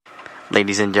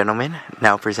Ladies and gentlemen,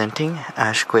 now presenting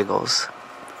Ash Quiggles.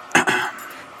 The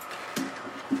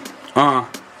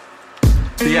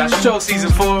Ash Show Season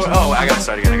 4. Oh, I gotta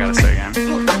start again.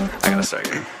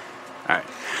 Alright.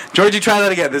 Georgie, try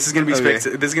that again. This is gonna be fixed.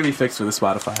 This is gonna be fixed with the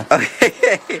Spotify.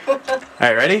 Okay.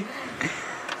 Alright, ready?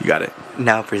 You got it.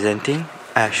 Now presenting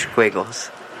Ash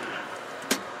Quiggles.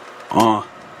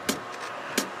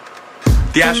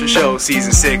 The Ashvin Show,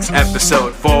 Season 6,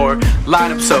 Episode 4.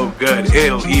 Lineup so good,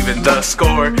 it'll even the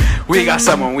score. We got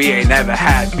someone we ain't never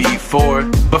had before.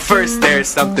 But first, there's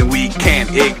something we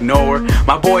can't ignore.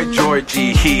 My boy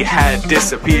Georgie, he had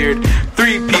disappeared.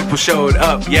 3 people showed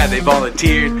up, yeah, they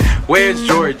volunteered. Where's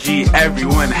Georgie?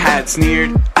 Everyone had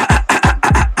sneered.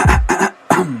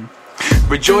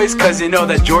 Rejoice cause you know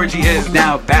that Georgie is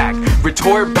now back.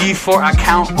 Retort before I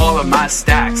count all of my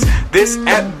stacks. This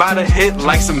ep bout to hit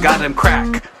like some goddamn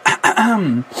crack.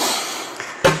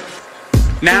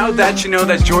 Now that you know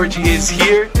that Georgie is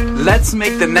here, let's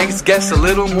make the next guest a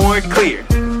little more clear.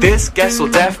 This guest will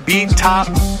def be top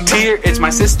tier. It's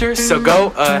my sister, so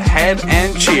go ahead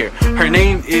and cheer. Her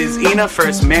name is Ina,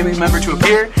 first mammy member to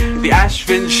appear. The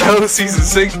Ashvin Show, Season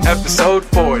 6, Episode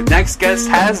 4. Next guest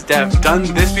has def done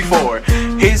this before.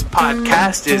 His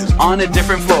podcast is on a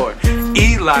different floor.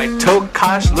 Eli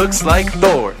Tokash looks like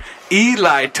Thor.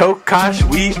 Eli Tokash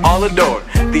we all adore.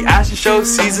 The Ashvin Show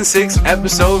Season 6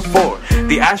 Episode 4.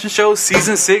 The Ashvin Show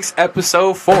Season 6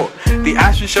 Episode 4. The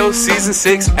Ashvin Show Season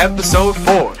 6 Episode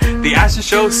 4. The Ashvin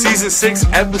Show Season 6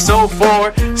 Episode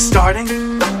 4.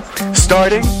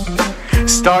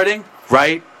 Starting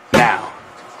right now.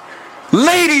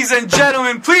 Ladies and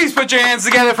gentlemen, please put your hands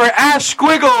together for Ash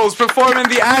Squiggles performing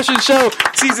the Ashvin Show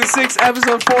Season 6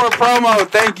 Episode 4 promo.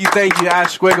 Thank you,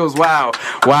 Ash Squiggles. Wow.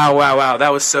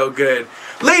 That was so good.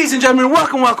 Ladies and gentlemen,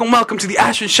 welcome to the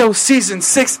Ashvin Show Season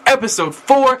 6 Episode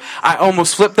 4. I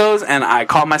almost flipped those, and I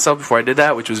caught myself before I did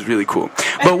that, which was really cool.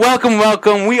 But welcome.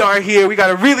 We are here. We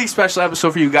got a really special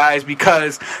episode for you guys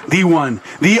because the one,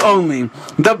 the only,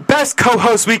 the best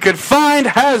co-host we could find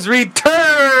has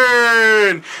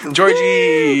returned!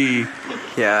 Georgie!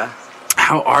 Yeah.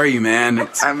 How are you, man?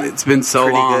 It's been so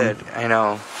long. Pretty good. I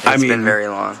know. It's been very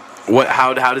long.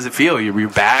 How does it feel? You're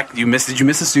back. Did you miss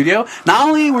the studio? Not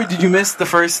only did you miss the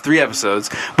first 3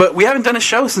 episodes, but we haven't done a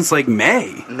show since like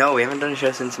May. No, we haven't done a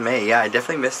show since May. Yeah, I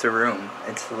definitely missed the room.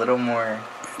 It's a little more.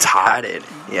 It's hot. Padded.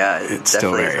 Yeah, it's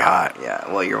still very hot.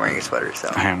 Yeah. Well, you're wearing a sweater,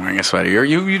 so. I am wearing a sweater.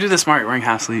 You did the smart. You're wearing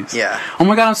half sleeves. Yeah. Oh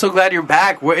my god, I'm so glad you're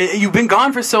back. You've been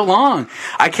gone for so long.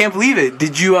 I can't believe it.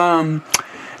 Did you know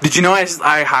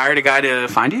I hired a guy to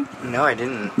find you? No, I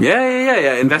didn't.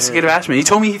 Yeah. Investigative Ashman. He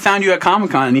told me he found you at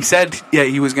Comic-Con, and he said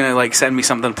he was going to send me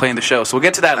something to play in the show. So we'll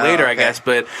get to that later, okay. I guess.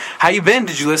 But how you been?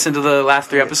 Did you listen to the last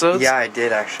 3 episodes? Yeah, I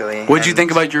did, actually. What'd you think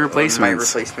about your replacements? My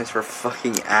replacements were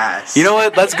fucking ass. You know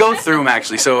what? Let's go through them,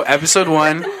 actually. So Episode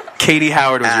 1, Katie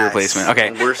Howard was your replacement.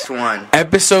 Okay. Worst one.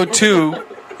 Episode 2,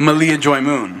 Malia Joy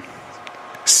Moon.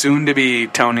 Soon to be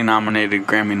Tony-nominated,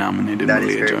 Grammy-nominated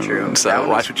Malia Joy Moon. So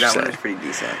watch what you say. That one was pretty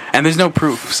decent. And there's no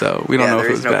proof, so we don't know if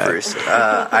it was bad. There is no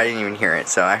proof. I didn't even hear it,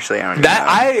 so actually I don't even know.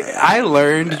 I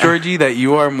learned, Georgie, that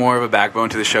you are more of a backbone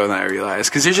to the show than I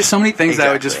realized. Because there's just so many things that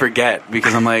I would just forget.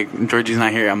 Because I'm like, Georgie's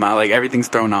not here. I'm not, like, everything's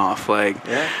thrown off. Like,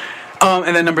 yeah.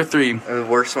 And then number 3. The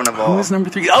worst one of all. Who was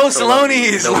number 3? Oh, Saloni!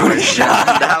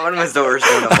 That one was the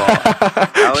worst one of all.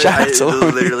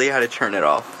 I literally had to turn it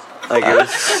off. Like, it was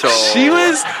so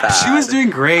bad. She was doing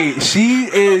great. She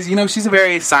is, she's a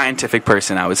very scientific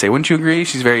person, I would say. Wouldn't you agree?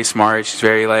 She's very smart. She's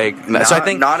very, so I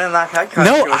think... Not in that podcast.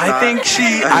 No, I think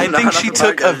she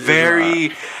took a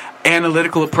very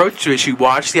analytical approach to it. She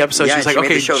watched the episode. Yeah, she was like,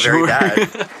 okay, the show very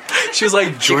bad. She was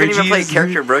like, she couldn't even play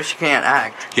character, bro. She can't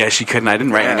act. Yeah, she couldn't. I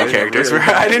didn't write any characters for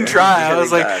her. I didn't try. I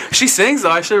was like, she sings,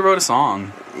 though. I should have wrote a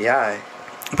song. Yeah.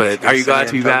 But are you glad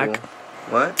to be back?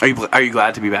 What? Are you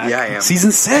glad to be back? Yeah, I am.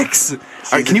 Season 6.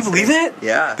 Can you believe it?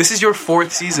 Yeah. This is your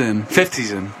 5th season.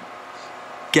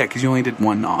 Yeah, because you only did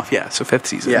 1 off. Yeah, so 5th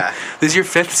season. Yeah. This is your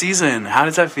 5th season. How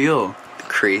does that feel?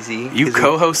 Crazy. You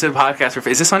co-hosted a podcast for...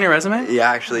 Is this on your resume? Yeah,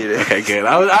 actually it is. Okay, good.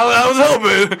 I was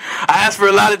hoping. I asked for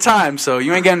a lot of time, so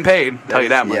you ain't getting paid. I'll tell you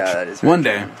that much. Yeah, that is. One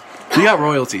day. You got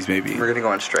royalties, maybe. We're going to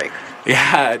go on strike.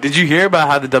 Yeah. Did you hear about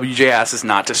how the WJ asked us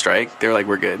not to strike? They were like,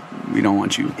 we're good. We don't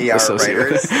want you associated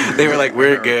with us. They were like,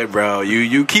 we're good, bro.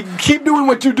 You keep doing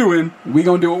what you're doing. We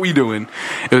gonna do what we doing.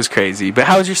 It was crazy. But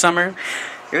how was your summer?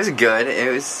 It was good. It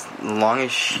was long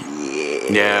as shit.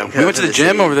 Yeah. We went to the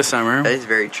gym over the summer. That is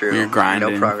very true. We were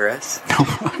grinding. No progress.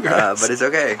 But it's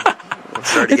okay.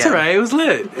 Start again. It's alright. It was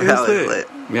lit. That was lit.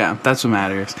 Yeah, that's what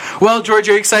matters. Well, George,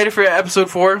 are you excited for episode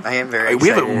 4? I am very excited. We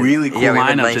have a really cool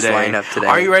lineup today.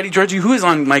 Are you ready, Georgie? Who is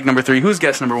on mic number 3? Who's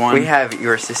guest number 1? We have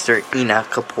your sister, Ina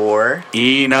Kapoor.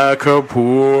 Ina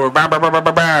Kapoor. Bow, bow, bow, bow,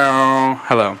 bow, bow.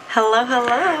 Hello. Hello,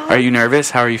 hello. Are you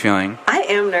nervous? How are you feeling? I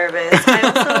am nervous.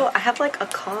 I have like a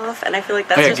cough, and I feel like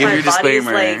that's just my body's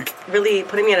like really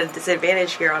putting me at a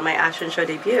disadvantage here on my Ashvin show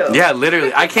debut. Yeah,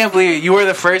 literally. I can't believe it. You were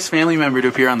the first family member to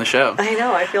appear on the show. I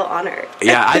know. I feel honored.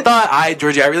 Yeah,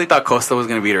 Georgie, I really thought Costa was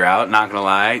going to beat her out, not going to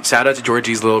lie. Shout out to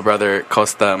Georgie's little brother,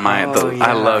 Costa.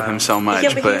 I love him so much.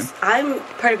 Yeah, but I'm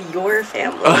part of your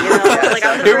family, you know? Like,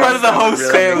 you're part of the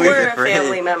host family. You're a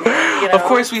family member, you know? Of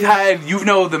course, we've had,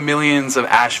 the millions of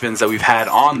Ashvins that we've had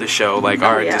on the show, like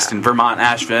our distant Vermont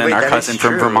Ashvin, our cousin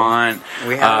from Vermont,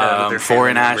 we have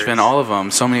foreign Ashvin, all of them.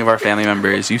 So many of our family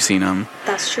members, you've seen them.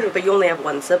 That's true, but you only have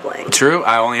one sibling. True,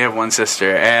 I only have one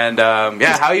sister. And,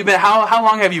 how you been? How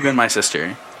long have you been my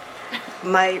sister?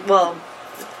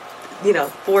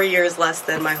 4 years less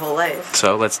than my whole life.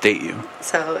 So let's date you.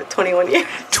 So 21 years.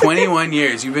 21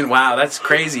 years. You've been, wow, that's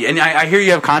crazy. And I hear you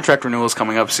have contract renewals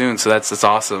coming up soon, so that's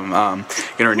awesome. You're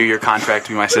gonna renew your contract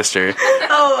to be my sister.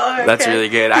 Oh, okay. That's really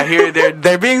good. I hear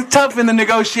they're being tough in the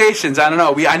negotiations. I don't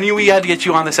know. I knew we had to get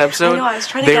you on this episode. I know. I was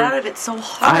trying to get out of it so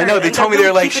hard. I know. They told me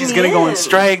they're like, she's gonna go on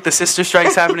strike. The sister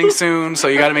strike's happening soon, so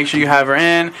you got to make sure you have her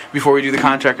in before we do the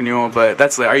contract renewal. But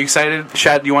that's lit. Are you excited,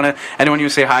 Shad? Do you want to? Anyone you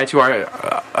say hi to?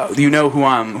 Do you know who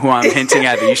I'm hinting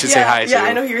at that you should say hi to? Yeah,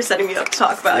 I know who you're setting me up to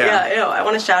talk about. Yeah, I know. I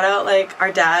want to shout out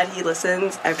our dad. He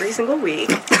listens every single week.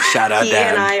 Shout out, Dad. He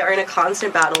and I are in a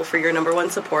constant battle for your number 1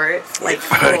 support.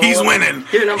 He's winning.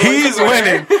 He's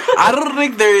winning. I don't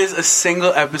think there is a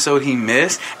single episode he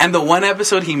missed. And the one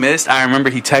episode he missed, I remember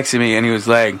he texted me and he was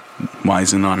like, "Why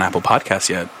isn't it on Apple Podcasts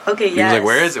yet?" Okay, He was like,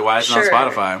 "Where is it? Why isn't it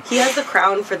on Spotify?" He has the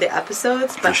crown for the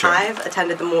episodes, but I've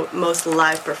attended the most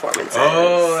live performances.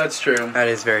 Oh, that's true. That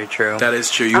is very true. That is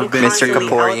true. You've been Mr.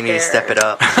 Kapoor. You need to step it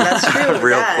up. That's true.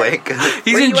 Real quick.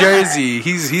 He's in Jersey.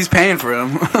 He's paying for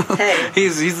him. Hey,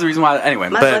 he's the reason why. Anyway,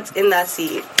 my butt's in that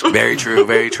seat. Very true.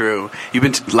 Very true. You've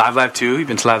been to Live 2. You've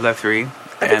been to Live 3.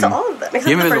 I've been to all of them. Except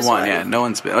you haven't the been to one. Yeah, no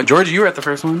one's been. Georgia, you were at the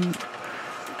first one,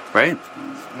 right?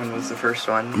 When was the first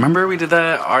one? Remember we did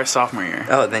that our sophomore year.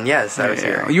 Oh, then yes, I was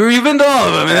here. You've been to all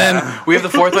of them, and then we have the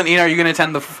 4th one. Ina, are you going to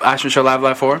attend the Ashvin Show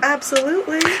Live 4?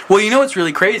 Absolutely. Well, you know what's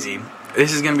really crazy?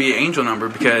 This is going to be an angel number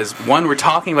because, one, we're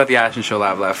talking about the Ashvin Show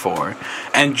Live 4,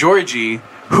 and Georgie,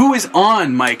 who is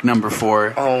on mic number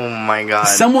 4. Oh my god.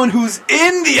 Someone who's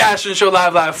in the Ashvin Show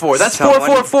Live 4. That's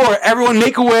 444. Everyone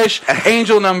make a wish.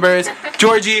 Angel numbers.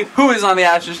 Georgie, who is on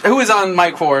who is on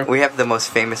mic 4? We have the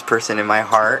most famous person in my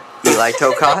heart, Eli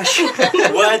Tokash.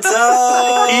 What's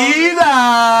up?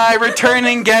 Eli!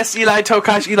 Returning guest Eli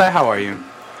Tokash. Eli, how are you?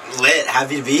 Lit.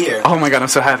 Happy to be here. Oh my god, I'm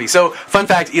so happy. So, fun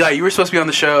fact, Eli, you were supposed to be on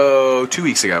the show 2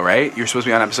 weeks ago, right? You were supposed to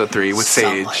be on episode 3 with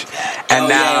Something Sage. like that. And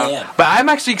now, but I'm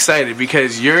actually excited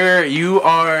because you're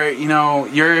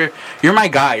my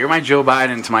guy. You're my Joe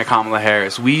Biden to my Kamala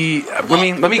Harris. Let me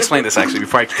explain this actually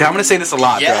before I'm going to say this a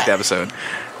lot throughout the episode.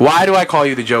 Why do I call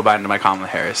you the Joe Biden to my Kamala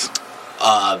Harris?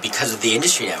 Because of the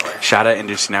Industry Network. Shout out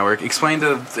Industry Network. Explain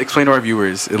to our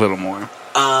viewers a little more.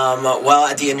 Well,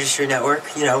 at the Industry Network,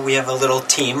 we have a little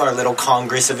team, our little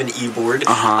Congress of an e-board,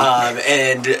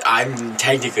 and I'm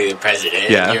technically the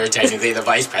president, and you're technically the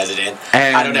vice president.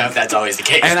 And I don't know if that's always the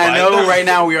case. And I know right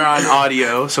now we are on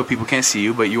audio, so people can't see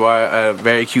you, but you are a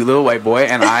very cute little white boy,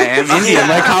 and I am Indian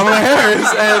like Kamala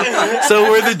Harris. And so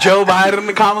we're the Joe Biden and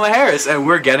the Kamala Harris, and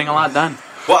we're getting a lot done.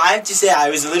 Well, I have to say, I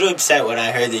was a little upset when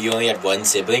I heard that you only had one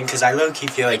sibling, because I low-key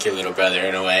feel like your little brother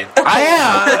in a way. I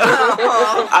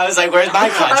am! I was like, where's my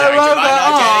contract? I love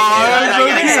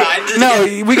that. No,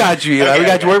 we got you, Eli. We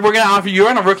got you. We're going to offer you. You're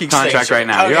on a rookie contract right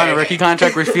now. You're on a rookie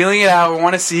contract. We're feeling it out. We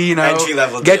want to see,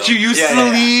 entry-level get deal. you used to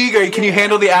the league, or can you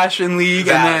handle the Ashvin League,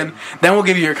 and then we'll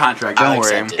give you your contract. Don't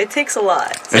worry. It takes a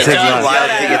lot. It takes a while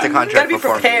to get the contract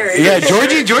before. Prepared. Yeah,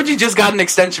 Georgie just got an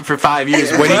extension for 5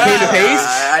 years. When he came to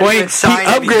Pace, he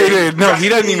upgraded. No, he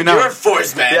doesn't even know. You're a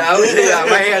force, man. Yeah,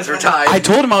 my hands were tied. I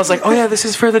told him, I was like, oh yeah, this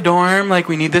is for the dorm. Like,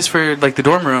 we need this for, the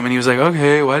dorm room. And he was like,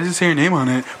 okay, why does it say your name on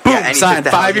it? Boom, signed.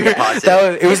 5 years.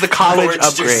 It was the college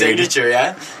upgrade. Your signature,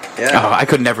 yeah? Oh, I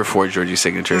could never forge Georgie's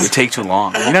signature. It would take too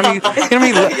long. How many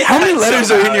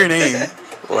letters are in your name?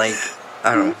 I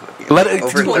don't know.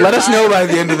 Let us know by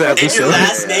the end of the episode. In your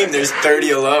last name, there's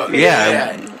 30 alone.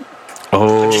 Yeah.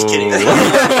 Oh. I'm just kidding.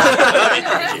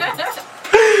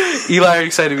 Eli, are you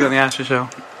excited to be on the Ashvin Show?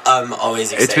 I'm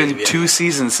always excited. It's been 2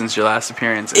 seasons since your last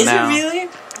appearance. Is it really?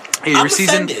 Your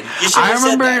season. You should have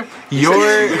said that.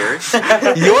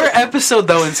 Your episode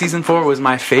though in season 4 was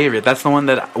my favorite. That's the one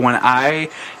that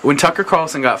when Tucker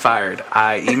Carlson got fired,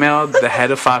 I emailed the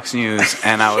head of Fox News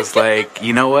and I was like,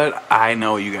 you know what? I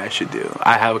know what you guys should do.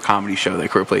 I have a comedy show that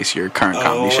could replace your current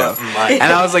comedy show. And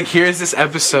I was like, here's this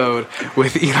episode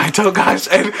with Eli Togosh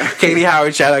and Katie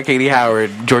Howard. Shout out Katie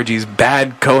Howard, Georgie's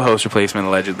bad co-host replacement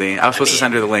allegedly. I was supposed to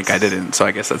send her the link. I didn't, so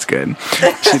I guess that's good.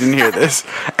 She didn't hear this.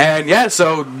 And yeah,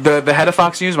 so the head of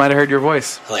Fox News might have heard your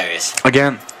voice. Hilarious.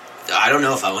 Again. I don't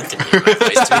know if I want to hear my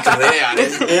voice, to be completely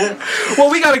honest. Well,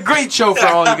 we got a great show for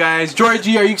all you guys.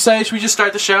 Georgie, are you excited? Should we just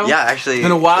start the show? Yeah, actually. It's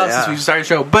been a while since we started the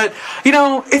show. But,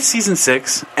 it's season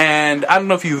 6, and I don't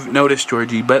know if you've noticed,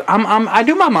 Georgie, but I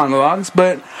do my monologues,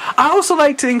 but I also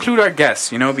like to include our guests,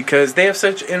 because they have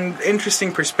such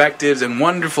interesting perspectives and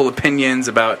wonderful opinions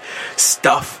about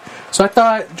stuff. So I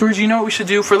thought, Georgie, you know what we should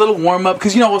do for a little warm-up?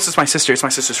 Because, this is my sister. It's my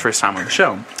sister's first time on the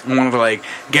show. I want to,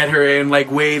 get her in,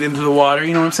 wade into the water.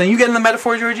 You know what I'm saying? You getting the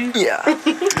metaphor, Georgie? Yeah.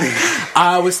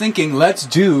 I was thinking, let's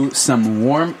do some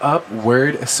warm-up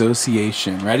word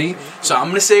association. Ready? So I'm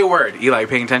going to say a word. Eli, you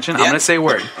paying attention? Yeah. I'm going to say a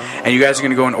word. And you guys are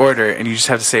going to go in order, and you just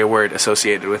have to say a word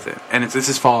associated with it. And this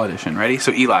is fall edition. Ready?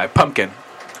 So, Eli, pumpkin.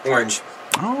 Orange.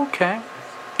 Oh, okay.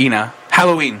 Ina,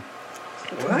 Halloween.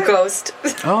 What? Ghost.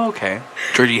 Oh, okay.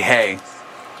 Georgie, hay.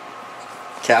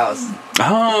 Cows.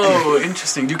 Oh,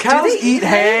 interesting. Do cows eat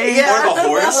hay? Yeah. Or a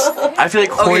horse? I feel like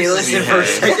horses okay, listen, for a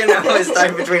second, I was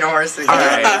stuck between a horse and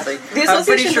cows. I'm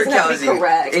pretty sure cows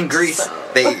eat. In Greece,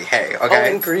 they eat hay,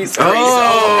 okay? Oh, in Greece. They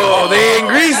in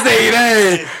Greece, they eat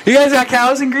hay. You guys got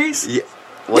cows in Greece? Yeah.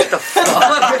 What the fuck?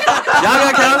 Y'all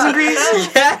got cows in Greece?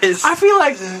 Yes. I feel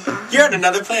like you're on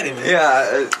another planet, man.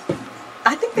 Yeah.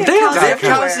 I think they have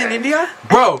cows in India?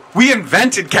 Bro, we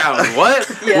invented cows. What?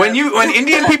 Yeah. When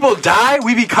Indian people die,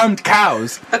 we become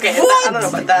cows. Okay, I don't know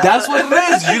about that. That's what it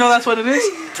is. You know that's what it is?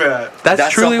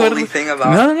 That's truly the what only it is. Thing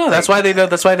about No. That's why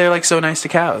they're so nice to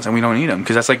cows and we don't eat them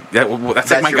because that's like my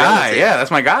guy. Relative. Yeah,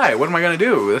 that's my guy. What am I gonna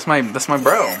do? That's my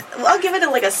bro. Well, I'll give it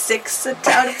a 6 out of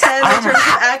 10 in terms of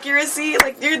accuracy.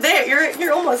 Like you're there.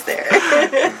 You're almost there.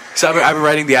 So I've been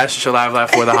writing the Ashvin Show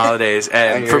Live for the holidays,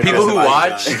 and for people who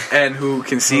watch and who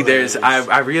can see,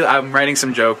 I'm writing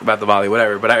some joke about the volley,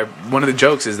 whatever. But one of the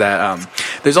jokes is that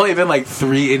there's only been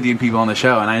 3 Indian people on the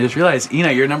show, and I just realized,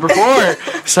 Ina, you're number 4.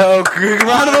 So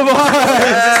round of applause.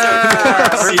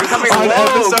 On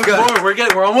episode 4,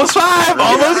 we're almost 5.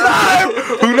 Almost 5.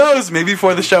 Who knows? Maybe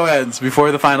before the show ends,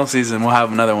 before the final season, we'll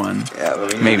have another one. Yeah,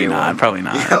 maybe not. Probably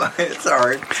not. Yeah, it's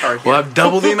hard. We'll have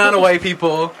double the amount of white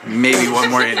people. Maybe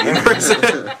one more Indian person.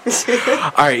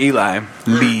 All right, Eli.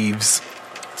 Leaves.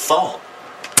 Fall.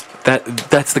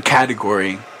 That's the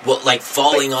category. Well,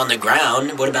 falling on the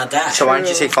ground. What about that? So why don't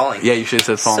you say falling? Yeah, you should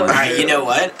have said falling. All right, you know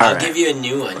what? I'll give you a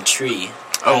new one. Tree.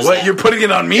 Oh, what? That? You're putting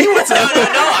it on me? What's no.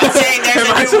 I'm saying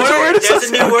there's a new word. There's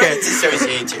a new word to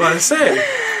associate to. Well, I say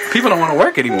people don't want to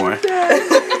work anymore.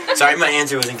 Sorry, my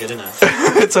answer wasn't good enough.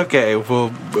 It's okay.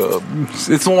 Well,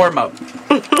 it's a warm up.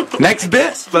 Next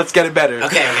bit. Let's get it better.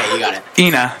 Okay, you got it.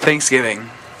 Ina, Thanksgiving.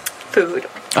 Food.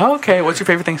 Oh, okay. What's your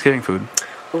favorite Thanksgiving food?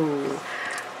 Ooh.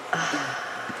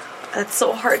 That's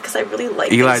so hard because I really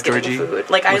like Eli, Thanksgiving Georgie, food.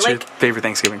 What's your favorite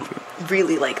Thanksgiving food?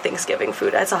 Really like Thanksgiving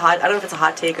food. That's I don't know if it's a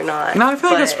hot take or not. No, I feel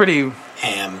like that's pretty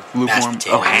ham, lukewarm.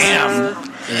 Oh, ham.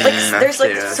 There's so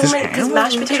many because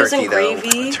mashed potatoes and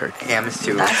gravy. Ham is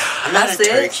too. I'm not a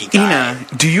turkey guy. Ina,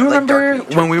 do you remember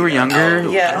when we were younger?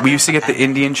 We used to get the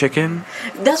Indian chicken.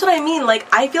 That's what I mean.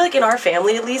 I feel like in our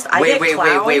family at least, I get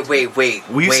clowned. Wait.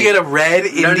 We used to get a red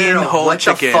Indian whole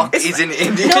chicken. What the fuck is an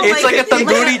Indian? It's like a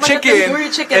tandoori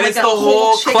chicken, and it's the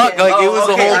whole cluck. It was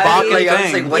the whole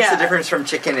baki thing. What's the difference from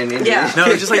chicken and Indian? Yeah. No,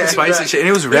 it's just the spicy chicken. And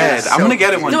it was red. I'm gonna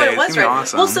get it one day. It was it's gonna be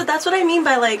awesome. Well, so that's what I mean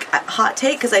by hot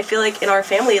take because I feel like in our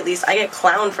family at least I get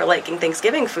clowned for liking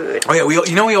Thanksgiving food. Oh yeah,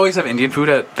 we always have Indian food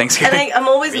at Thanksgiving. And I'm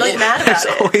always mad about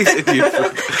it. Always Indian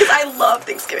food because I love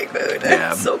Thanksgiving food.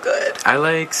 Yeah. It's so good. I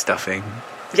like stuffing.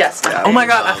 Yes. Yeah, oh my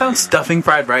god, I found stuffing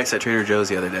fried rice at Trader Joe's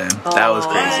the other day. That was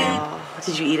crazy.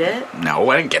 Did you eat it? No,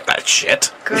 I didn't get that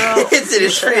shit. Girl, it's in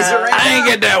his freezer right now. I ain't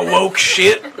get that woke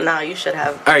shit. No, you should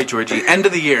have. All right, Georgie. End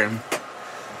of the year.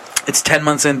 It's 10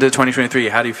 months into 2023.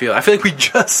 How do you feel? I feel like we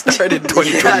just started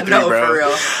 2023, bro. For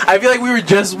real. I feel like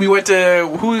we went to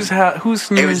whose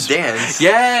It was Dan's.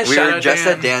 Yeah, we were just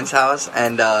at Dan's house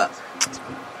and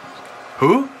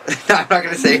who? I'm not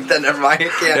gonna say it then, never mind. I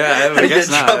can't. Yeah, I guess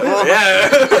not. Trouble. Yeah.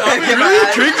 I'm really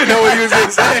intrigued to know what he was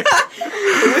gonna say.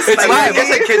 It's live. I guess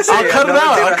I could say I'll cut it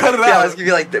out. Yeah, I was gonna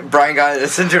be like, Brian got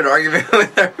us into an argument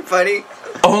with everybody.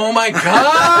 Oh my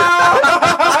god!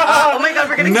 Oh my god,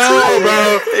 we're getting bro.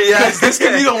 Yes, this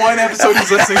could be the one episode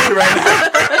he's listening to right now.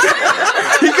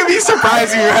 He could be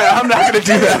surprising me right now. I'm not gonna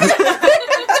do that.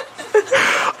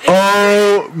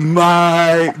 Oh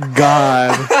my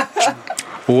god.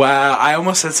 Wow, I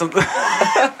almost said something.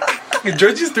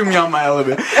 George just threw me on my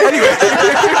element. Anyway.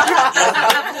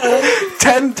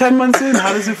 10 months in,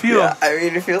 how does it feel? Yeah, I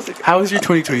mean, it feels like... How was your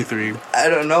 2023? I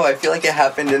don't know. I feel like it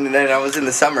happened and then I was in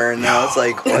the summer and now it's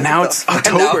like... And now it's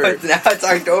October. Now it's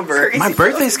October. My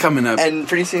birthday's coming up. And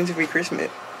pretty soon to be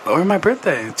Christmas. Or my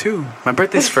birthday, too. My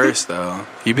birthday's first, though.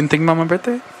 You been thinking about my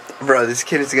birthday? Bro, this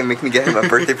kid is gonna make me get him a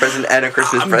birthday present and a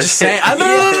Christmas present. Just saying,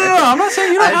 no. I'm not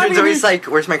saying you don't have to. Always like,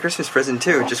 where's my Christmas present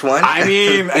too? Just one? I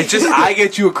mean, it's just I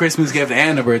get you a Christmas gift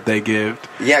and a birthday gift.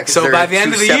 Yeah, so by the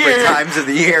end of the year, times of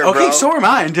the year, okay, bro. so are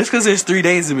mine. Just because there's 3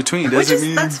 days in between doesn't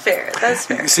mean that's fair. That's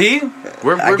fair. See,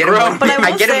 we're grown. But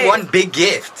I get him one big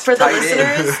gift for the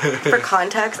listeners. For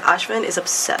context, Ashvin is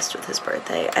obsessed with his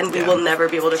birthday, and we will never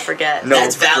be able to forget. No,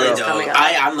 that's valid though.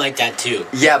 I'm like that too.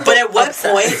 Yeah, but at what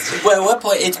point? But at what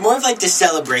point? It's more of like the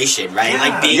celebration. Right?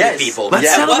 Like being with people. Let's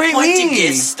celebrate at what point me. do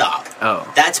gifts stop? Oh.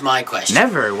 That's my question.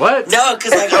 Never. What? No,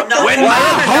 because like I'm not... When my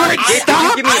heart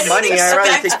stops? You give me money, I'd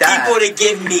rather take that. People to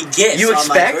give me gifts you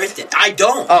expect? on my birthday. I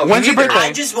don't. Oh, when's your birthday?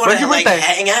 I just want to like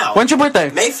hang out. When's your birthday?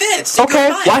 May 5th.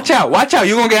 Okay, watch out.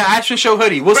 You're going to get an Ashvin Show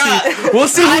hoodie. We'll see. We'll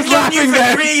see who's laughing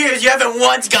then. For 3 years, you haven't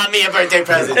once got me a birthday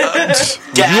present.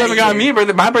 You haven't got me a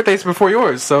birthday. My birthday's before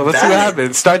yours, so let's see what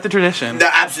happens. Start the tradition. No,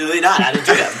 absolutely not. I didn't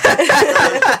do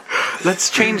that.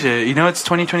 Let's change it. You know, it's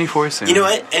 2024 soon. You know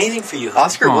what? Anything for you.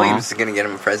 Oscar Williams is going to get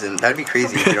him a present. That'd be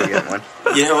crazy if you don't get one.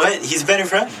 You know what? He's a better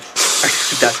friend.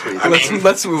 That's crazy.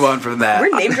 Let's move on from that.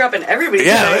 We're name dropping everybody.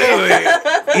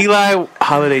 Yeah. Eli,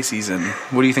 holiday season.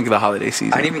 What do you think of the holiday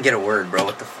season? I didn't even get a word, bro.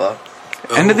 What the fuck?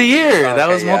 End of the year. Okay, that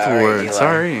was multiple words. Eli.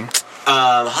 Sorry.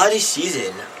 Holiday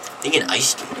season. Thinking ice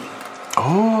skating.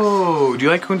 Oh, do you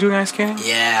like doing ice skating?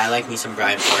 Yeah, I like me some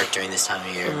Bryant Park during this time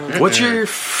of year. What's your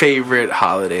favorite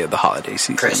holiday of the holiday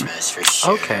season? Christmas, for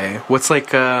sure. Okay. What's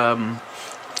like,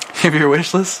 have your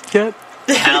wish list yet?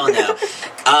 Hell no.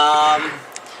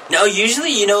 No,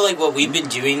 usually, you know, like what we've been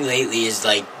doing lately is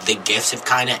like the gifts have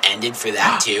kind of ended for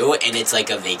that too, and it's like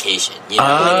a vacation. You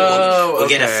know, we'll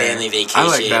get a family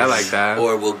vacation. I like that.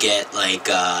 Or we'll get like.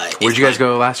 Where'd you guys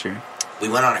go last year? We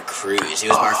went on a cruise. It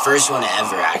was our first one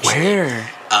ever, actually. Where?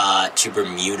 To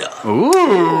Bermuda. Ooh.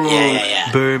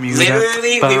 Yeah. Bermuda.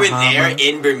 Literally, we were there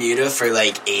in Bermuda for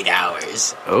like 8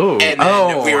 hours. Oh. And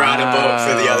then we were on a boat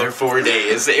for the other 4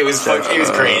 days. It was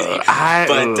crazy.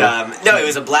 No, it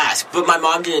was a blast. But my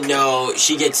mom didn't know.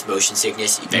 She gets motion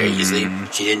sickness very easily.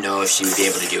 She didn't know if she would be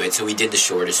able to do it. So we did the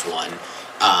shortest one.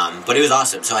 But it was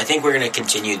awesome. So I think we're going to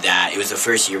continue that. It was the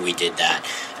first year we did that.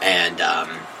 And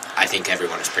I think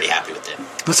everyone is pretty happy with it.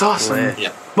 That's awesome.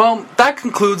 Yeah. Well, that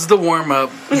concludes the warm-up.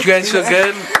 You guys feel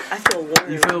good? I feel warm.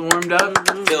 You feel warmed up?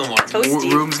 Feeling warm.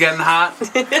 Toasty. Room's getting hot.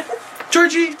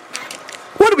 Georgie,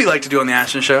 what do we like to do on the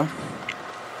Ashvin Show?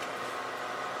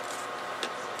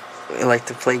 We like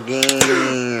to play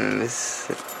games.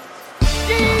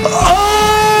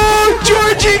 Oh,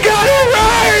 Georgie got it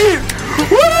right!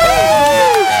 Woo!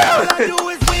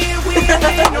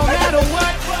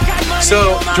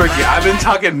 So, Georgie, I've been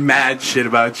talking mad shit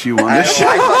about you on this show.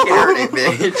 I fucking heard it,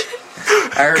 bitch.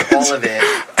 I heard all of it.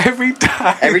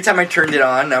 Every time I turned it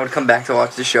on, I would come back to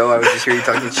watch the show. I would just hear you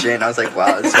talking shit, and I was like,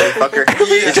 wow, this motherfucker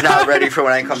is not ready for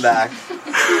when I come back.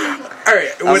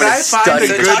 Alright, when I find a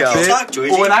good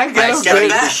bit, when I get a bit,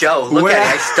 the show. Look at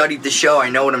it, I studied the show. I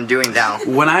know what I'm doing now.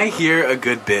 When I hear a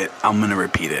good bit, I'm gonna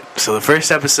repeat it. So the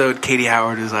first episode, Katie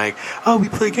Howard is like, "Oh, we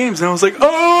play games," and I was like,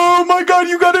 "Oh my god,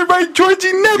 you got it right!"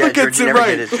 Georgie never gets it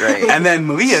right. And then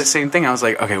Malia, same thing. I was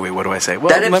like, "Okay, wait, what do I say?" Well,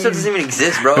 that episode doesn't even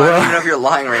exist, bro. I don't even know if you're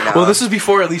lying right now. Well, this was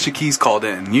before Alicia Keys called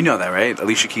in. You know that, right?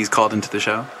 Alicia Keys called into the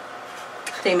show.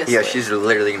 Famously. Yeah, she's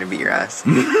literally gonna beat your ass.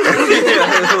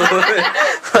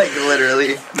 Like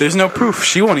literally. There's no proof.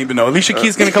 She won't even know. Alicia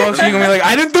Keys gonna come up to you and be like,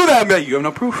 "I didn't do that." I'm like, "You have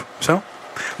no proof." So,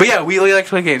 but yeah, we like to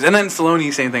play games. And then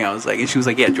Saloni, same thing. I was like, and she was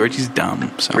like, "Yeah, Georgie's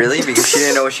dumb." So really, because she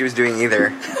didn't know what she was doing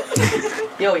either.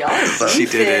 Yo, y'all. She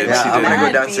did it. Yeah, I'm gonna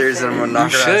go downstairs and I'm gonna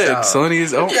knock her ass out.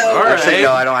 Saloni's. Oh, all right. Actually,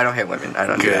 no, I don't hit women. I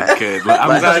don't do that. Good.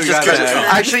 I'm glad we got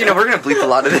that. Actually, no, we're gonna bleep a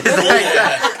lot of this.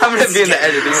 I'm gonna be in the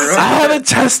editing room. I have a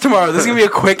test tomorrow. This is gonna be a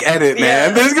quick edit,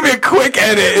 man. This is gonna be a quick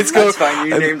edit. That's fine.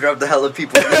 You name drop the hell of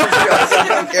people. I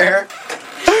don't care.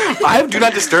 I have Do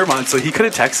Not Disturb on, so he could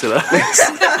have texted us.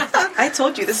 I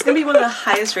told you, this is going to be one of the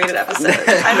highest rated episodes.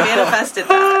 I manifested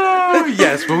that.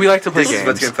 Yes, but we like to play games. This is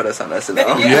what's going to put us on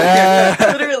SNL. Yeah.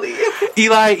 Literally.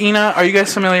 Eli, Ina, are you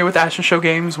guys familiar with Ashvin Show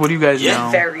games? What do you guys know?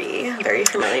 Very, very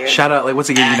familiar. Shout out, like, what's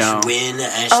a game you know? Ashwin,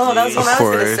 Ashley. Oh, that was what I was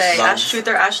going to say. Ash Truth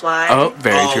or Ash Lie. Oh,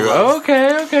 very true.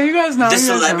 Okay, you guys know. The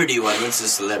celebrity one. What's the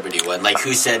celebrity one? Like,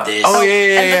 who said this? Oh,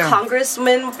 yeah. And the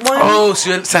congressman one. Oh,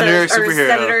 Senator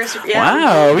Superhero.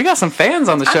 Wow, we got some fans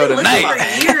on the show tonight. For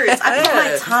years. I put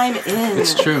my time in.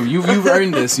 It's true. You've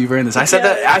earned this. I said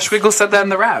that. Ashwin said that in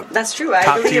the rap. That's true.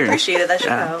 I really appreciated that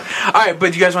show. All right,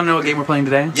 but you guys want to know what game we're playing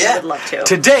today? Yeah, I'd love to.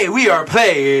 Today we are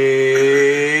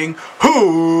playing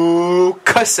Who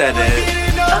Cassette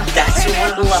It. That's the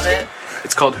one. Love it.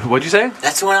 It's called, what'd you say?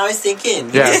 That's the one I was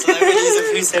thinking. Yeah. The celebrities of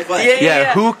Who Said What.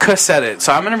 Yeah, Who Cassette It.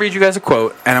 So I'm going to read you guys a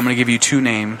quote, and I'm going to give you two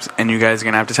names, and you guys are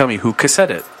going to have to tell me who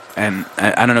cassette it. And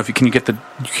I don't know if you get the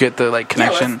like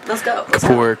connection. Yeah, let's go.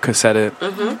 Kapoor, cassette it.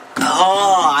 Mm-hmm.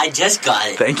 Oh, I just got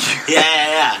it. Thank you.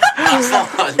 Yeah.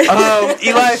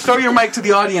 Eli, throw your mic to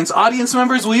the audience. Audience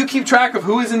members, will you keep track of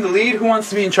who is in the lead? Who wants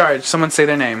to be in charge? Someone say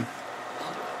their name.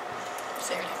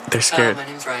 They're scared. My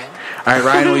name's Ryan. All right,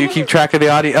 Ryan, will you keep track of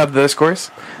the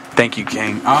scores? Thank you,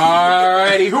 King.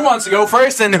 Alrighty, who wants to go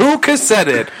first and who cassette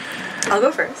it? I'll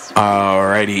go first.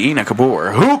 Alrighty, Ina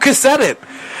Kapoor. Who cassette it?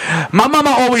 My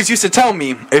mama always used to tell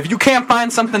me, if you can't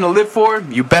find something to live for,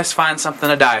 you best find something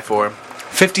to die for.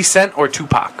 50 Cent or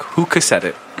Tupac? Who cassette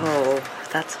it? Oh,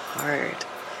 that's hard.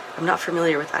 I'm not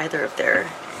familiar with either of their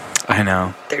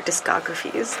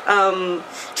discographies.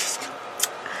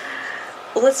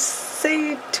 Let's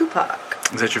say Tupac.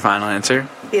 Is that your final answer?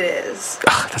 It is.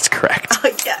 Oh, that's correct. Oh,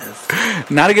 yes.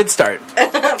 Not a good start.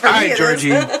 All right,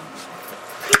 Georgie.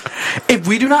 If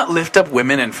we do not lift up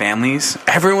women and families,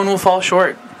 everyone will fall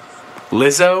short.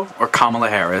 Lizzo or Kamala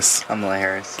Harris? Kamala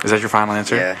Harris. Is that your final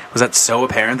answer? Yeah. Was that so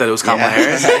apparent that it was Kamala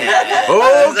Harris? Okay.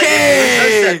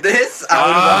 This.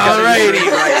 Alrighty.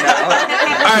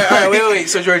 All right. Wait.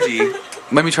 So, Georgie,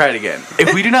 let me try it again.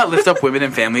 If we do not lift up women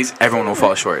and families, everyone will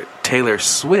fall short. Taylor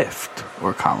Swift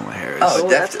or Kamala Harris? Oh,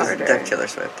 that's harder. Taylor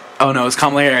Swift. Oh, no, it's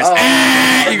Kamala Harris. Oh.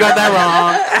 You got that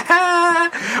wrong.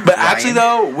 But actually,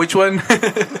 though, which one?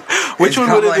 Which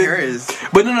one would have been? Harris.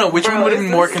 But no. Which one would have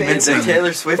been more convincing?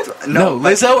 Taylor Swift. No,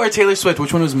 Lizzo or Taylor Swift.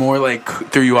 Which one was more like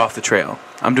threw you off the trail?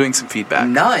 I'm doing some feedback.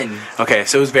 None. Okay,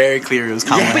 so it was very clear it was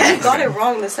Kamala Harris. But you got it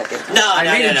wrong the second time. No.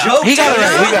 He got it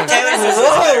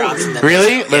right.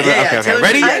 Really? Yeah, Okay.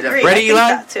 Ready? I agree. Ready, I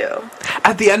Eli? think that too.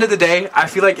 At the end of the day, I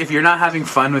feel like if you're not having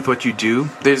fun with what you do,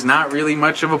 there's not really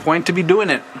much of a point to be doing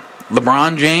it.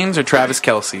 LeBron James or Travis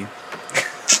Kelce?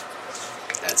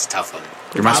 That's a tough one.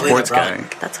 You're my sports guy.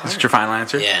 That's hard. Is that your final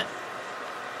answer? Yeah.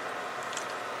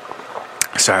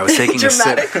 Sorry, I was taking a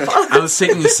sip. I was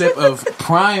taking a sip of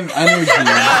Prime Energy.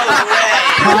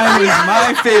 Prime is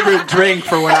my favorite drink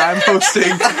for when I'm hosting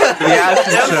the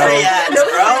after show. No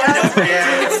free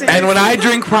ads. And when I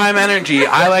drink Prime Energy,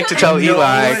 I like to tell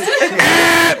Eli,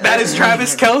 that is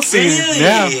Travis Kelce. Really?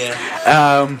 Yeah.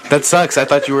 That sucks. I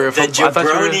thought you were a The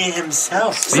jabroni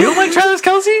himself. You don't like Travis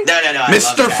Kelce? No.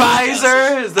 Mr.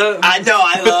 Pfizer is the. I know.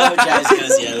 I love Travis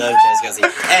Kelce.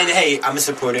 And hey, I'm a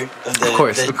supporter of the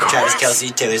Travis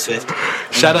Kelce, Taylor Swift.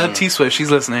 Shout out T Swift.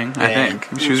 She's listening. I think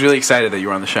she was really excited that you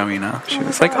were on the show. She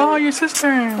was like, "Oh, your sister."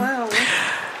 Wow.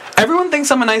 Everyone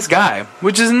thinks I'm a nice guy,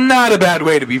 which is not a bad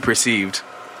way to be perceived.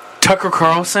 Tucker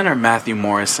Carlson or Matthew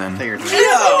Morrison? Get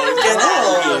out of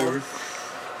here.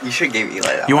 You should give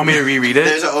Eli that. You want me to reread it?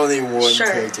 There's only one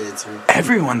character.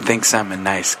 Everyone thinks I'm a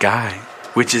nice guy,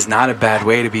 which is not a bad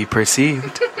way to be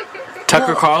perceived.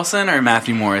 Tucker Carlson or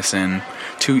Matthew Morrison?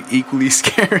 Two equally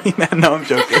scary men. No, I'm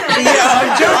joking.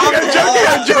 I'm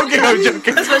joking.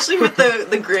 Especially with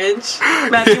the Grinch,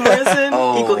 Matthew Morrison,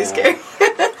 equally scary.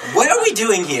 What are we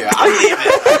doing here? I'm leaving.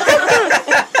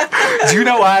 Do you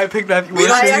know why I picked Matthew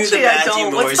Morrison? I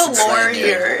don't. What's the lore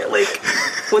here? Like,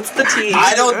 what's the tea?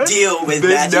 I don't deal with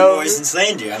Matthew Morrison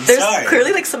slander. I'm sorry. There's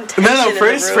clearly like some tension. No.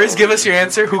 First, give us your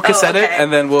answer. Who could said it,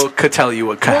 and then we'll tell you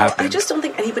what could happen. I just don't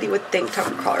think anybody would think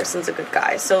Tucker Carlson's a good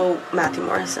guy. So Matthew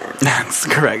Morrison. That's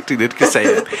correct. He did say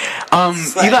it.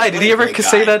 Eli, did he ever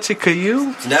say that to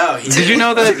you? No. He did you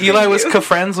know that Eli was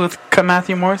friends with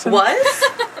Matthew Morrison? What?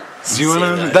 Do you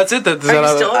wanna? That's it. Are you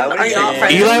not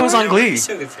friends? Eli was on Glee.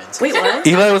 Wait, what?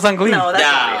 Eli was on Glee. No,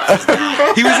 that's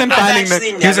not He was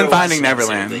in Finding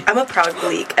Neverland. I'm a proud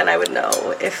Gleek, and I would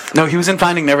know if. No, he was in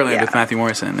Finding Neverland with Matthew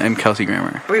Morrison and Kelsey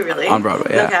Grammer. Wait, really? On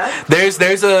Broadway. Yeah. Okay.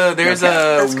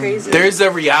 There's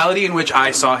a reality in which I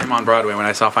saw him on Broadway when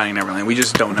I saw Finding Neverland. We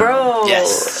just don't know. Bro.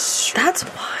 Yes. That's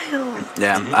wild.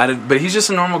 Yeah, but he's just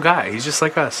a normal guy. He's just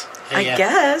like us. I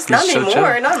guess. Not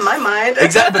anymore. Not in my mind.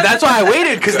 Exactly. But that's why I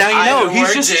waited, because now you know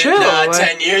he's just chill.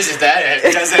 10 years if that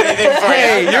does anything for you.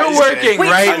 Hey, you're working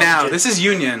right now. This is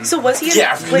union. So was he?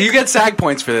 You get SAG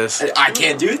points for this. I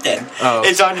can't do it then. Oh.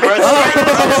 It's on birth.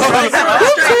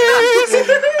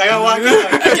 I got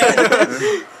walk out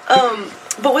again.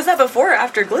 But was that before or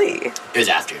after Glee? It was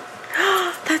after.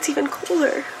 That's even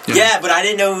cooler. Yeah, but I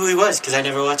didn't know who he was because I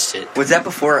never watched it. Was that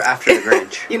before or after The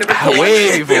Grinch? You never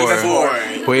Way before.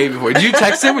 Way before. Did you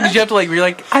text him or did you have to be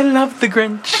like, I love The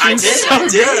Grinch? I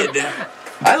did.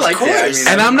 I liked it.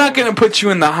 And I'm not going to put you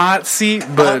in the hot seat,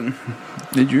 but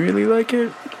did you really like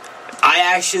it?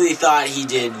 I actually thought he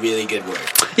did really good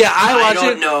work. Yeah, I watched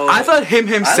it. Know. I thought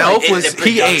himself was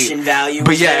he ate, value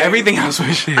but there. everything else was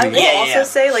shitty. I will also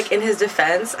say, in his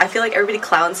defense, I feel like everybody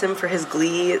clowns him for his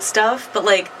Glee stuff, but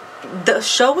the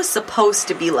show was supposed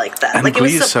to be like that. And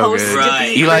Glee is so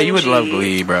good. Eli, you would love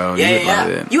Glee, bro. Yeah, you would love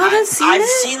it. You haven't seen it? I've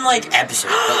seen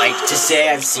episodes, but to say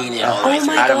I've seen it all the way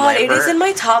through. Oh my god, it is in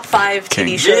my top 5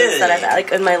 TV shows that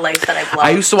I've in my life that I've loved.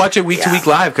 I used to watch it week to week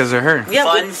live because of her. Yeah,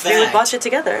 Fun fact, we would watch it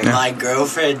together. Yeah. My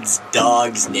girlfriend's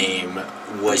dog's name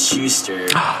was Schuster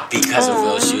because of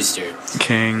Will Schuster.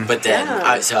 King. But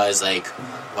then, so I was like,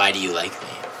 why do you like me?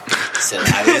 So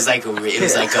I was like, it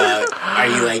was like, are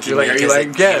you like,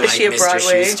 is she a Mr.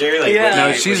 Broadway? Schuster?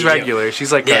 No, she's regular.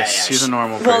 She's like us. She's a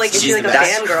normal person. Well, is she like a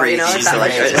fangirl, you know? She's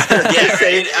like,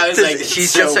 I was like,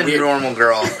 she's just a normal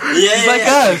girl. She's like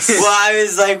us. Well, I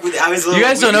was like, you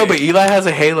guys don't know, but Eli has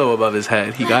a halo above his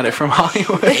head. He got it from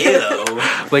Hollywood. Halo?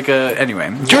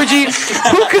 Anyway. Georgie,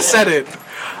 who said it?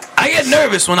 I get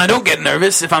nervous when I don't get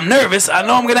nervous. If I'm nervous, I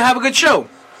know I'm going to have a good show.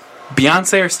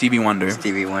 Beyonce or Stevie Wonder?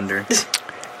 Stevie Wonder.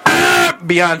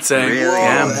 Beyonce. Really?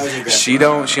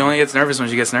 Yeah. She only gets nervous when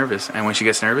she gets nervous. And when she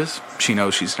gets nervous, she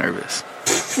knows she's nervous.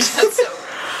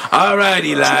 All right,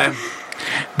 Eli.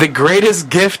 The greatest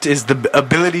gift is the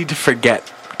ability to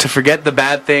forget. To forget the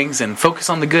bad things and focus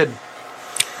on the good.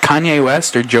 Kanye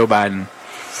West or Joe Biden?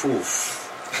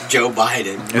 Oof. Joe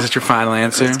Biden. Is it your final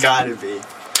answer? It's gotta be.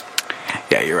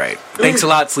 Yeah, you're right. Thanks a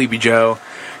lot, Sleepy Joe.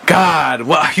 God,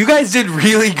 well, you guys did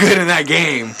really good in that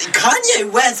game.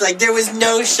 Kanye West, there was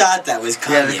no shot that was Kanye.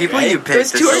 Yeah, the people you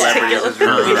picked, the celebrities, was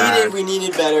really bad. We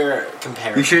needed better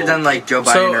comparison. You should have done Joe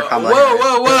Biden or Kamala Harris.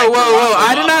 Whoa!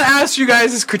 I did not ask you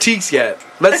guys' critiques yet.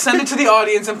 Let's send it to the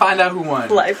audience and find out who won.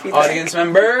 Audience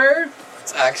member.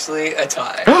 It's actually a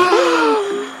tie.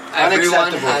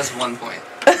 Everyone has 1 point.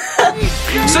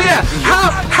 So yeah,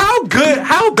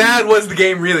 how bad was the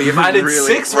game really? If I did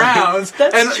 6 rounds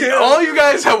and all you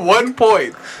guys have 1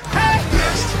 point.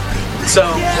 So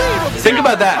think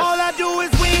about that.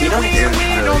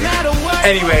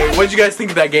 Anyway, what'd you guys think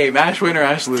of that game? Ashwin or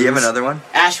Ash lose? Do you have another one?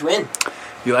 Ashwin.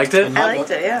 You liked it? I liked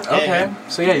it, yeah. Okay.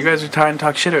 So yeah, you guys were trying to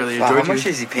talk shit earlier. Wow, how much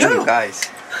is he paying you guys?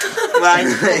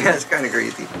 That's kind of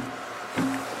crazy.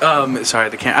 Sorry,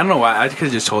 the camera. I don't know why. I could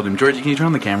have just told him, Georgie, can you turn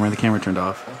on the camera? The camera turned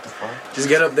off. What the fuck? Just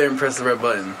get up there and press the red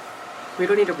button. We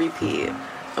don't need a repeat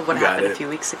of what happened a few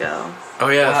weeks ago. Oh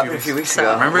yeah, a few weeks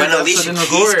ago. Remember when Alicia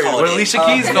Keys called when Alicia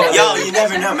Keys called. Yo, you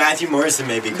never know. Matthew Morrison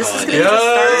may be calling.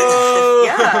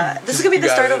 This is gonna be the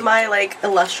start of my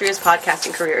illustrious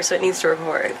podcasting career, so it needs to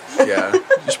record. Yeah,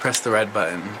 just press the red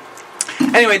button.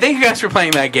 Anyway, thank you guys for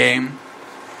playing that game.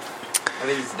 I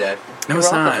think it's dead. No,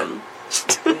 it's not.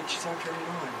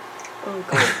 Oh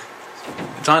god.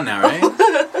 It's on now, right?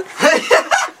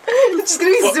 It's just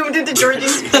gonna be zoomed into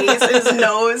Georgie's face, his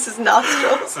nose, his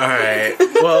nostrils. Alright.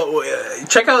 Well,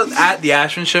 check out at the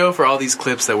Ashvin Show for all these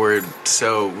clips that we're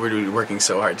working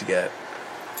so hard to get.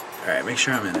 Alright, make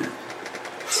sure I'm in it.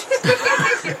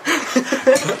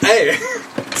 Hey,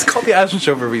 it's called the Ashvin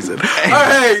Show for a reason.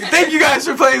 Alright, thank you guys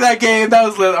for playing that game. That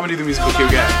was lit. I'm gonna do the musical cue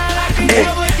again.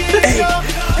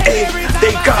 Hey,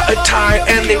 they got a tie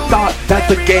and they thought that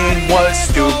the game was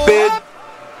stupid.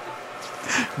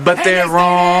 But they're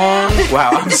wrong.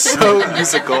 Wow, I'm so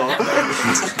musical.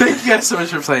 Thank you guys so much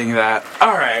for playing that.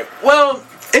 Alright, well,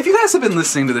 if you guys have been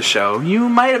listening to the show, you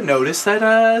might have noticed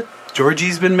that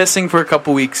Georgie's been missing for a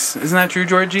couple weeks. Isn't that true,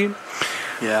 Georgie?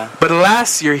 Yeah. But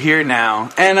alas, you're here now.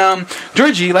 And,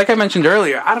 Georgie, like I mentioned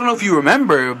earlier, I don't know if you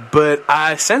remember, but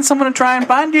I sent someone to try and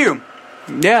find you.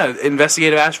 Yeah,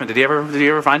 Investigative Ashvin. Did he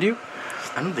ever find you?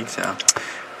 I don't think so.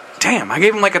 Damn, I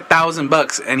gave him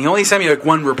 $1,000, and he only sent me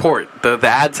one report. The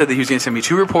ad said that he was going to send me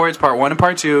 2 reports, part 1 and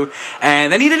part 2,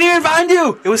 and then he didn't even find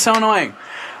you. It was so annoying.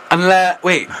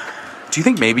 Wait, do you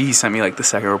think maybe he sent me the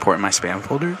second report in my spam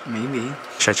folder? Maybe.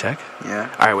 Should I check? Yeah.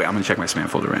 All right, wait, I'm going to check my spam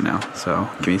folder right now. So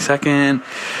give me a second.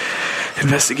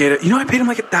 Investigate it. I paid him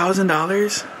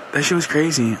 $1,000. That shit was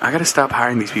crazy. I gotta stop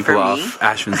hiring these people off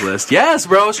Ashvin's list. Yes,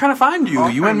 bro. I was trying to find you.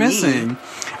 You went missing.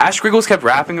 Ash Griggles kept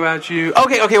rapping about you.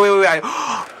 Okay, wait.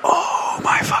 Oh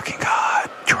my fucking god,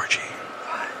 Georgie.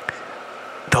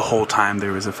 The whole time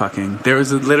there was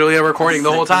literally a recording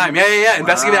the whole time. Yeah.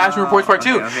 Investigative Ashvin Reports Part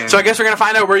 2. Okay. So I guess we're going to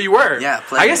find out where you were. Yeah,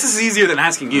 I guess this is easier than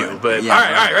asking you. But yeah, all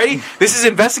right, ready? This is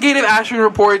Investigative Ashvin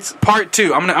Reports Part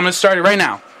 2. I'm gonna start it right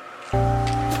now.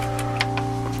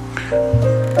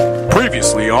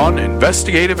 Previously on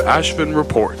Investigative Ashvin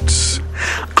Reports.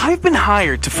 I've been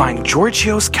hired to find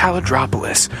Georgios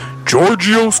Kaladropoulos.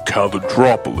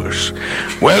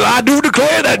 Well, I do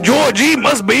declare that Georgie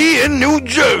must be in New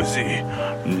Jersey.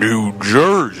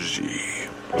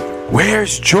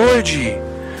 Where's Georgie?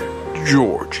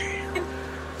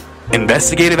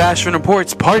 Investigative Ashvin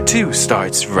Reports Part 2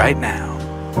 starts right now.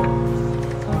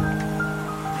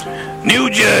 New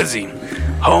Jersey,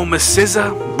 home of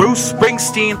SZA, Bruce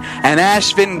Springsteen, and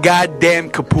Ashvin goddamn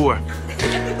Kapoor.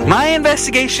 My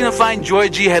investigation to find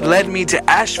Georgie had led me to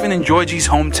Ashvin and Georgie's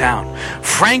hometown,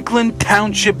 Franklin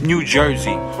Township, New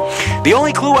Jersey. The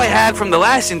only clue I had from the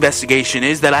last investigation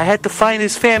is that I had to find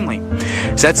his family.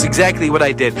 So that's exactly what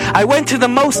I did. I went to the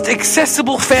most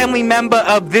accessible family member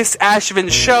of this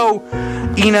Ashvin show,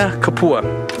 Ina Kapoor.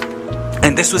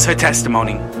 And this was her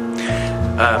testimony.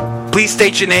 Please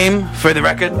state your name for the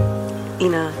record.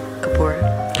 Ina Kapoor.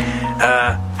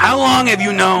 How long have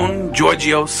you known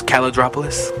Georgios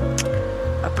Kaladropoulos?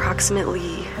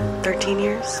 Approximately 13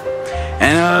 years.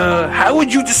 And how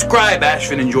would you describe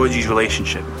Ashvin and Georgie's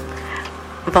relationship?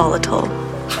 Volatile.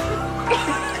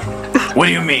 What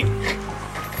do you mean?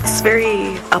 It's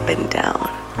very up and down.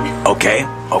 Okay.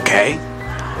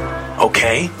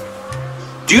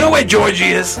 Do you know where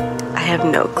Georgie is? I have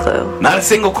no clue. Not a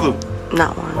single clue?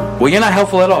 Not one. Well, you're not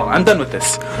helpful at all. I'm done with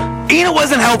this. Ina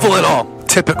wasn't helpful at all.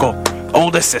 Typical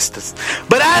older sisters.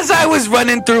 But as I was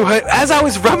rummaging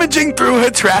through her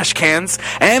trash cans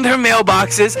and her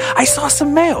mailboxes, I saw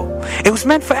some mail. It was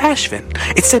meant for Ashvin.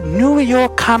 It said New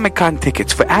York Comic-Con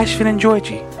tickets for Ashvin and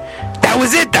Georgie. That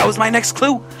was it. That was my next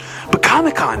clue. But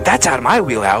Comic-Con, that's out of my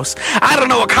wheelhouse. I don't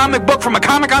know a comic book from a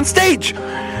comic on stage.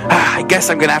 I guess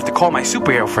I'm gonna have to call my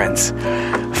superhero friends.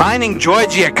 Finding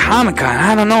Georgie at Comic-Con,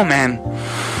 I don't know, man.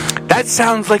 That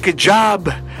sounds like a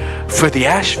job for the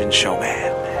Ashvin Showman.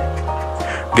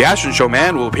 The Ashvin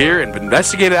Showman will appear in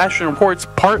Investigative Ashvin Reports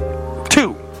Part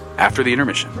 2 after the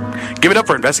intermission. Give it up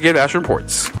for Investigative Ashvin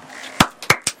Reports.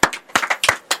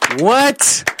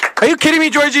 What? Are you kidding me,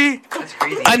 Georgie? That's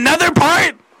crazy. Another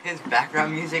part? His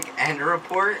background music and a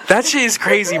report? That shit is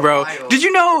crazy, bro. Did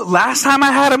you know last time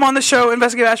I had him on the show,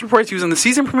 Investigative Ashvin Reports, he was on the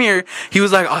season premiere, he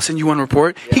was like, I'll send you one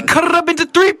report. Yeah, he cut it up into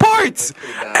 3 parts.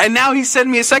 And now he sent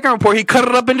me a second report, he cut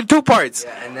it up into 2 parts.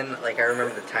 Yeah, and then, I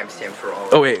remember the timestamp for all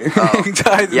of Oh, wait.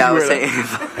 Yeah, I was saying...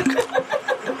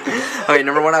 Okay,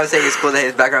 number 1, I was saying it's cool that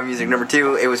his background music. Number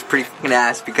 2, it was pretty fucking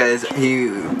ass because he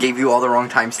gave you all the wrong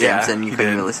timestamps and you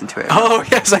couldn't even listen to it. Oh,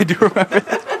 yes, I do remember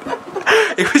that.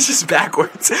 It was just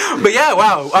backwards. But yeah,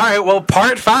 wow. Alright, well,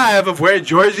 part 5 of where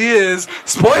Georgie is.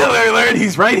 Spoiler alert,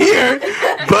 he's right here.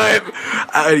 But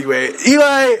anyway,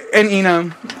 Eli and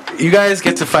Ina, you guys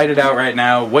get to fight it out right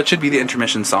now. What should be the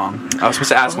intermission song? I was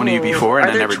supposed to ask one of you before and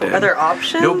I never did. Are there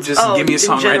options? Nope, just give me a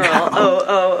song right now.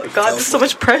 Oh, God, there's so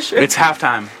much pressure. It's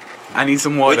halftime. I need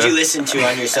some water. What'd you listen to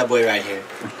on your subway ride here?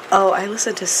 Oh, I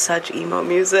listen to such emo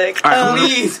music. Right,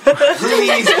 please give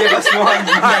us one.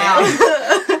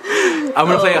 I'm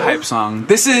gonna play a hype song.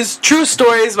 This is True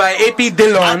Stories by AP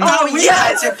Dillon. Oh,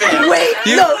 yes! Wait,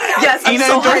 yes, I'm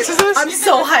so hyped. I'm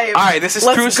so hyped. Alright, this is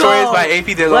True Stories by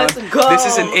AP Dillon. Let's go. This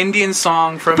is an Indian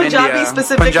song from Punjabi India.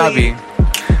 Specifically. Punjabi.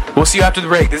 We'll see you after the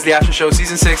break. This is the Ashvin Show,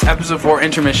 Season 6, Episode 4,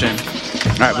 Intermission.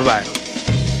 Alright, bye-bye.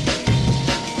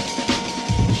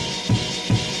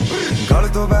 गल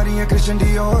तो बैरियां कृष्ण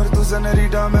दी और तू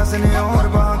सनरीटा मैं सने और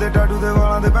बाहां दे टाटू दे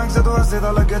वालां दे bank से तो हंसे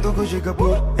दा लगे तू खुशी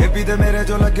कपूर एपी दे मेरे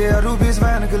जो लगे रूबीज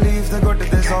वैन कलीफ दे गुट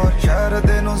दे सौर शहर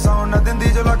दे नु साउंड ना दिंदी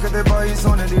जो लक दे पाई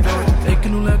सोने दी डोर एक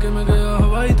नु लेके मैं गया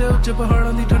हवाई ते उच्च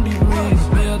पहाड़ां दी ठंडी ब्रीज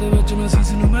मेया दे विच मैं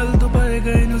सीस नु मिल तो पाए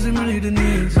गए नु सी मिली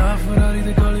दी साफ फरारी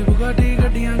दे काली बुगाटी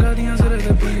गड्डियां गादियां सिरे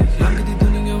दे पीस लंग दी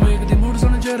दुनिया वेख दी मूड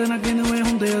सुन चेहरे ना किने वे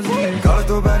हुंदे अजीज गल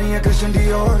तो बैरियां कृष्ण दी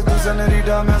और तू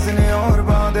सनरीटा मैं सने और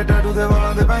बाहां दे टाटू दे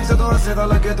वालां दे बैंक से तो हंसे दा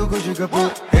लगे तू खुशी कपूर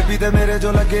एपी दे मेरे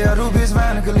जो लगे रूबीज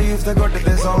वैन कलीफ दे गुट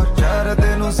दे सौर शहर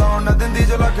दे नु साउंड ना दिंदी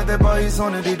जो लक दे पाई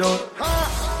सोने दी डोर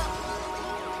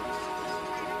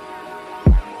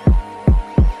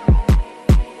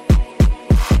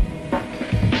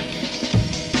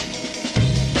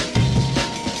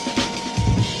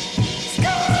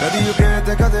कदी यूके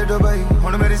ते कदे दुबई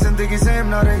हुण मेरी जिंदगी सेम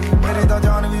ना रही मेरी ता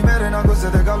जान भी मेरे ना गुस्से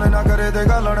ते गल ना करे ते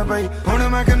गालण पई हुण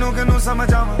मैं किन्नू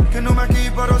समझावां किन्नू मैं की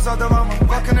भरोसा दवावां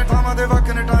वक् ने ठावां दे वक्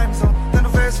ने टाइम सो तैनू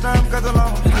फेस टाइम कदों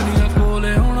लावां दुनिया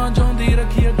कोले होना चाहुंदी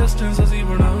रखिए डिस्टेंस असी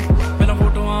बनाओ मेरा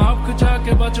फोटोआं आप खचा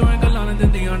के बाचों गल्लां ने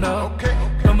दिंदियां अंडा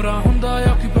कमरा हुंदा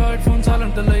ऑक्यूपाइड फोन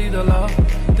साइलेंट ते लई दा ला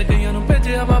ते कईयां नूं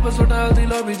भेजिया वापस होटल दी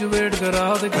लॉबी च वेट करा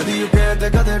ते कदी यूके ते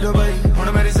कदे दुबई हुण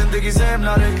मेरी जिंदगी सेम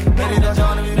ना रही मेरी दा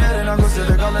जान भी मेरे ना गुस्से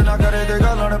ते गल ना करे ते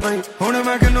गल न पई हुण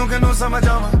मैं किन्नू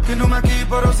समझावां किन्नू मैं की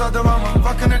भरोसा दवावां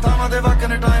वक्त ने थामा दे वक्त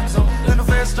ने टाइम सो तैनू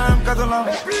फेस टाइम कदों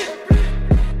लावां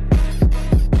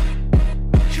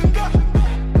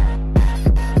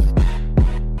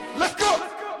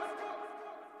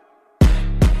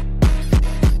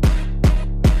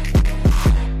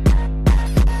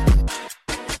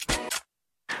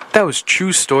That was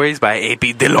True Stories by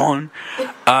A.P. Dillon.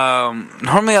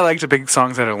 Normally I like to pick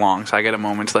songs that are long, so I get a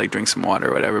moment to like drink some water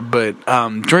or whatever. But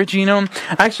Georgie,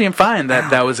 actually I'm fine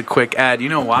that was a quick ad. You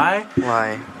know why?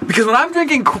 Why? Because when I'm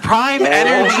drinking Prime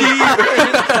Energy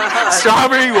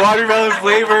strawberry watermelon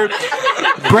flavor,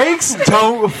 breaks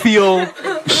don't feel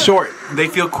short. They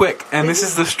feel quick, and this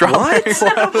is the strawberry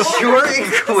watermelon. Short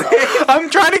and quick? I'm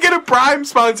trying to get a Prime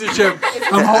sponsorship.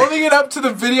 I'm holding it up to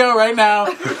the video right now.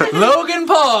 Logan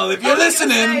Paul, if you're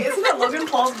listening, isn't that Logan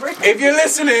Paul's birthday? If you're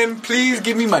listening, please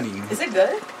give me money. Is it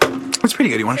good? It's pretty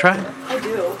good. You want to try it? I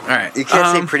do. All right. You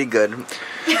can't say pretty good.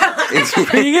 It's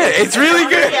pretty good. It's really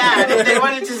good. Yeah, if they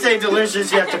wanted to say delicious,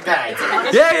 you have to pay.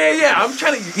 Yeah. I'm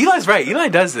trying to. Eli's right. Eli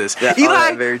does this. Yeah,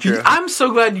 Eli, very true. I'm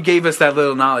so glad you gave us that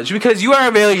little knowledge because you are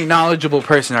a very knowledgeable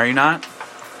person, are you not?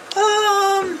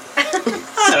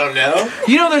 I don't know.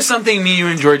 You know, there's something me, you,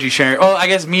 and Georgie share. Oh, I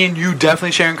guess me and you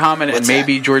definitely share in common, and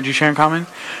maybe Georgie share in common.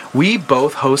 We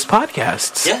both host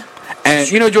podcasts. Yeah. And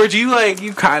Georgie, I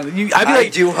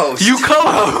do host. You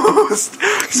co-host.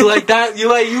 So like that,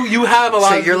 you have a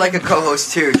lot. So you're like a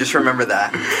co-host too. Just remember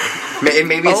that.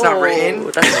 Maybe it's not written,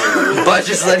 but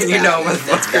just letting you know.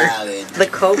 The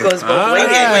co goes both ways.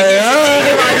 But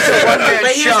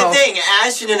here's the thing: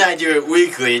 Ashvin and I do it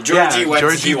weekly. Georgie, what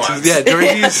he wants. Yeah,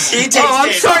 Georgie's.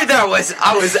 I'm sorry that I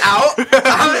was out. We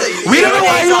don't know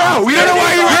why you're out. We don't know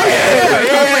why you're out.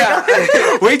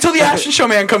 Yeah. Wait till the Ashvin Show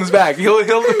man comes back. He'll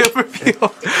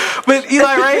reveal. But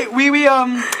Eli, right? We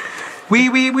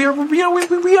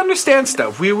understand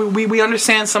stuff. We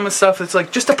understand some of the stuff that's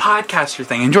like just a podcaster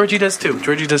thing, and Georgie does too.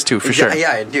 For sure.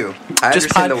 Yeah, I do. I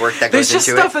understand the work that goes into it. There's just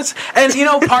stuff that's, and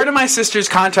part of my sister's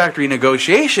contract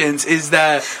renegotiations is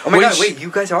that. Oh my god! Wait,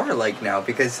 you guys are like now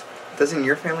because doesn't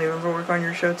your family member work on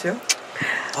your show too?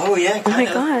 Oh yeah. Oh my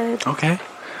god. Okay.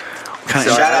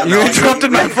 You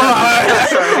interrupted my thought.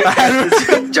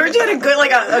 Georgie had a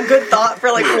good thought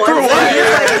for like one.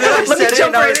 Let me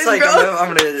jump right in, bro.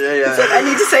 I'm gonna. I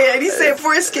need to say it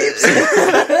before escapes.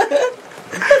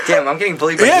 Damn, I'm getting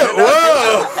bullied by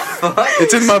whoa!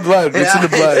 It's in my blood. It's in the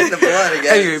blood. It's in the blood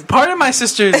again. Anyway, part of my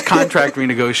sister's contract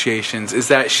renegotiations is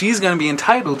that she's going to be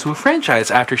entitled to a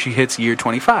franchise after she hits year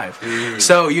 25.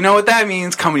 So, you know what that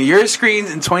means? Coming to your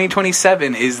screens in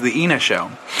 2027 is the Ina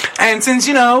Show. And since,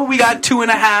 we got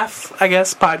 2.5, I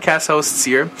guess, podcast hosts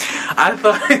here, I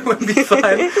thought it would be fun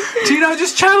to,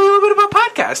 just chat a little bit about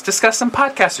podcasts, discuss some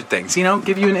podcaster things,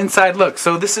 give you an inside look.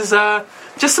 So this is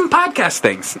just some podcast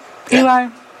things. Yeah. Eli,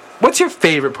 what's your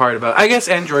favorite part about, I guess,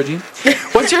 and Georgie,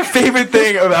 what's your favorite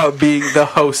thing about being the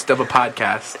host of a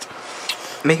podcast?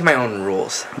 Making my own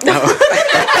rules. Georgie.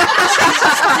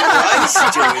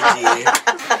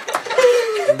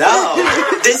 No,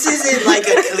 this isn't like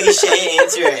a cliche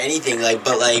answer or anything,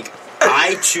 but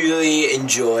I truly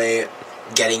enjoy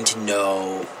getting to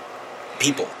know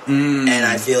people, and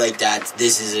I feel like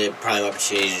this is a prime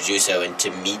opportunity to do so and to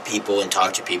meet people and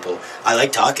talk to people. I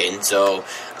like talking, so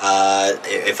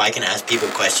if I can ask people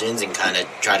questions and kind of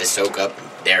try to soak up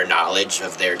their knowledge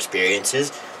of their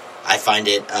experiences, I find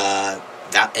it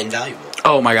that invaluable.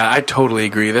 Oh my god, I totally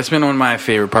agree. That's been one of my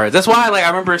favorite parts. That's why, I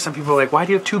remember some people were like, why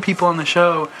do you have 2 people on the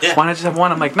show? Yeah. Why not just have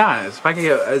one? I'm like, nah, if I can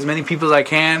get as many people as I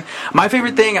can. My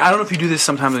favorite thing, I don't know if you do this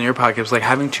sometimes on your podcast,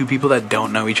 having 2 people that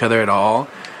don't know each other at all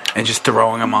and just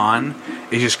throwing them on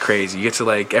is just crazy. You get to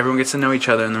everyone gets to know each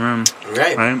other in the room.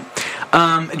 Right.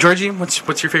 Georgie,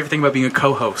 what's your favorite thing about being a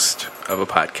co-host of a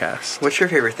podcast? What's your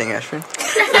favorite thing, Ashvin?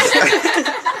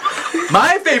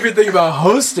 My favorite thing about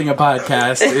hosting a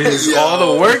podcast is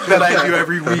all the work that I do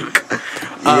every week.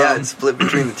 Yeah, it's split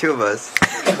between the 2 of us.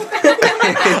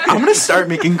 I'm going to start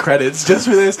making credits just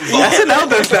for this. SNL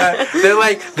does that. They're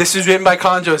like, this is written by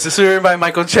Conjos, this is written by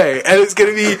Michael Che, and it's going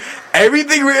to be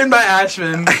everything written by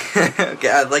Ashvin. Okay,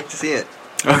 I'd like to see it.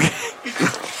 Okay.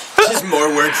 It's just more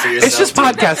work for yourself. It's just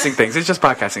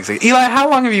podcasting things. Eli, how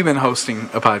long have you been hosting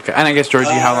a podcast? And I guess,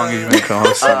 Georgie, how long have you been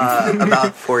co-hosting?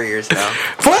 About 4 years now.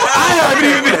 4? I haven't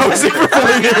even been hosting for 4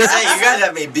 years. You guys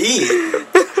have me beat.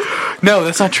 No,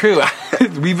 that's not true.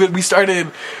 We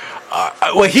started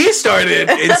Well, he started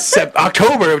in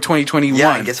October of 2021.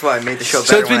 Yeah, and guess what? I made the show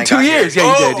better. So it's been 2 years. Here.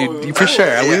 Yeah, you did. For sure.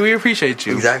 Yeah. We appreciate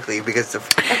you. Exactly, because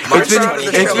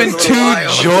it's been 2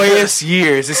 joyous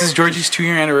years. This is Georgie's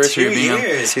 2-year anniversary. 2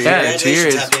 years. 2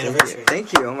 years. Happy anniversary.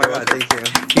 Thank you. Oh my God, thank you.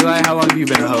 Eli, how long have you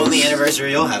been a host? Only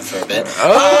anniversary you'll have for a bit.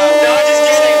 Oh, no, just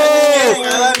kidding.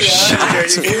 I love you.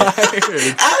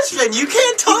 Ashvin, you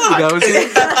can't talk. That was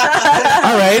it.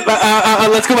 All right,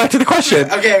 let's go back to the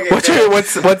question. Okay. What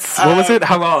was it?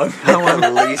 How long?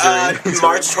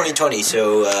 March 2020,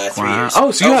 so 3 years.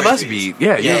 Oh, so you have us beat.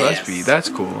 Yeah, you have us beat. That's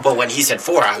cool. But when he said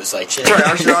 4, I was like, shit.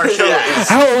 Our show.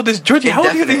 How old is Georgie? How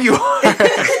old do you think you are?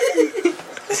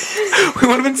 We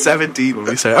would have been 17 when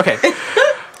we started. Okay.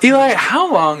 Eli,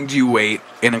 how long do you wait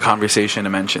in a conversation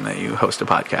to mention that you host a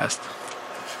podcast?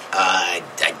 I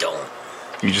don't.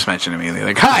 You just mentioned immediately,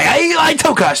 like, "Hi, Eli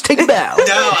Tokash, take a bow." No,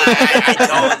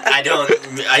 I don't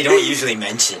usually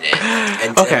mention it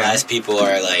unless people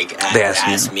are like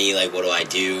ask me like, what do I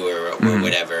do or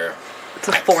whatever. It's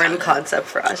a foreign concept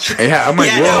for us. Yeah, I'm like,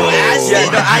 whoa.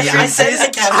 I said in the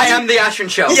cafeteria. I am the Ashvin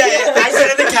Show. Yeah, I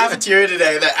said in the cafeteria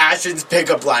today that Ashvin's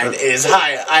pickup line is,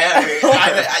 "Hi, I'm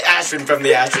Ashvin from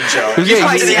the Ashvin Show." Yeah,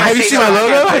 have you seen my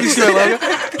logo?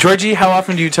 Georgie, how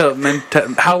often do you tell?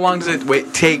 How long does it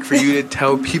take for you to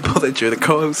tell people that you're the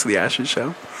co-host of the Ashvin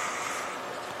Show?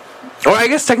 Or I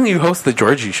guess technically you host the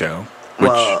Georgie Show.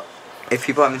 Well, if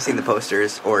people haven't seen the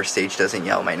posters or Sage doesn't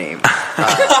yell my name,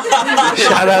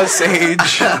 shout out Sage.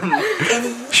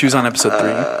 She was on episode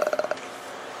 3.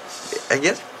 I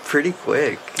guess pretty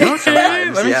quick.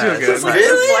 Okay, let me feel good.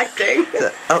 Reflecting.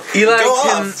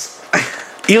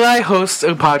 Eli hosts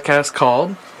a podcast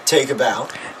called Take a Bow.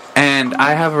 And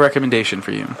I have a recommendation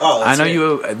for you. Oh, I know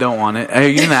you don't want it.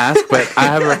 You didn't ask, but I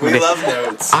have a recommendation. We love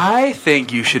notes. I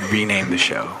think you should rename the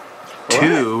show.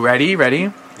 What? Ready?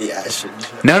 The Ashvin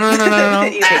Show. No.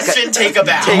 Ashvin, take a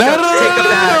bow. Take a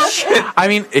bow. I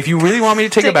mean, if you really want me to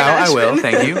take a bow, I will.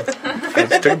 Thank you. I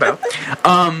just took a bow.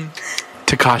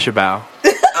 Takasha Bow.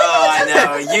 Oh, I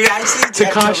know. You actually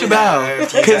Takasha Bow.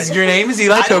 Because your name is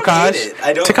Eli Tokash.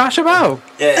 Takasha Bow.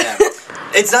 Yeah.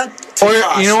 It's not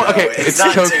Tokash, or, you know what? Okay, it's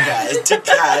not Tokash.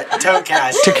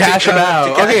 Takash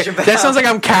Bow. Okay, that sounds like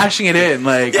I'm cashing it in.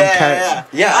 Like, yeah.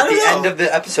 At the end of the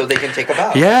episode, they can take a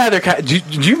bow. Yeah,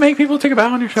 did you make people take a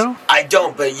bow on your show? I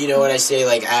don't, but you know what I say?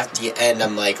 Like, at the end,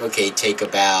 I'm like, okay, take a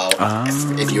bow.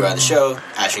 If you're on the show,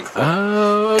 Ashvin Kapoor.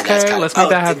 Oh, okay. Let's make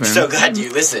that happen. I'm so glad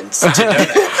you listened to know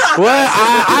that. Well,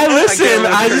 I listened.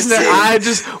 I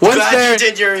just once glad there. You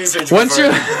did your research. Once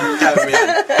you're.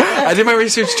 I did my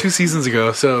research 2 seasons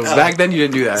ago, so back then you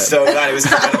didn't do that. So glad it was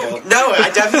incredible. No, I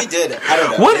definitely did. I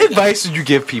don't know. What advice would you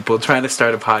give people trying to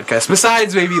start a podcast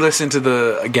besides maybe listen to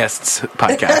the guests'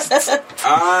 podcasts?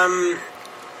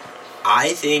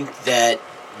 I think that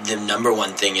the number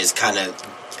one thing is kind of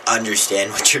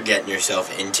understand what you're getting yourself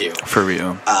into. For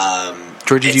real.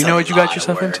 Georgie, do you know what you got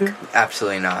yourself into?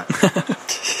 Absolutely not.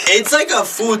 It's like a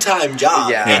full-time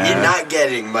job, yeah. and you're not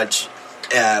getting much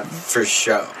for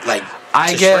show. Like,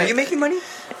 are you making money?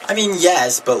 I mean,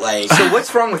 yes, but like... So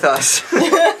what's wrong with us?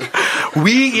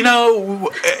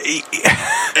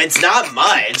 It's not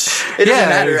much. It doesn't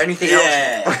matter anything else.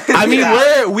 I mean,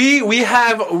 we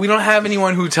don't have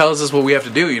anyone who tells us what we have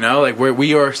to do, you know? Like,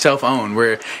 we are self-owned.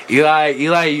 We're Eli's did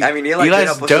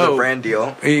help us with a brand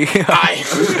deal.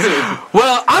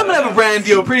 Well, I'm going to have a brand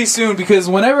deal pretty soon because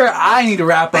whenever I need to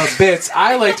wrap up bits,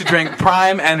 I like to drink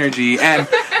Prime Energy. And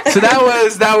so that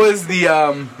was the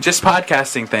just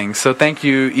podcasting thing. So thank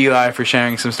you, Eli, for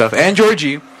sharing some stuff. And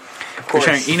Georgie for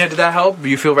sharing. Ina, did that help? Do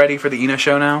you feel ready for the Ina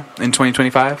show now in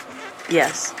 2025?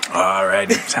 Yes. All right.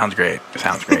 Sounds great.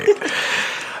 Don't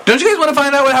you guys want to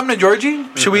find out what happened to Georgie?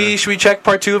 Should we check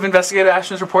part 2 of Investigative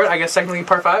Ashvin's report? I guess technically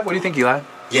part 5. What do you think, Eli?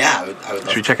 Yeah, I would love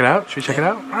Should we check it out?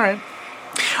 All right.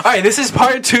 This is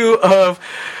part 2 of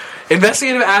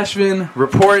Investigative Ashvin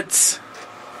reports.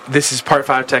 This is part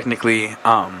 5 technically.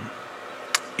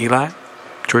 Eli,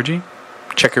 Georgie,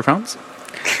 check your phones.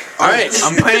 All right,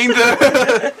 I'm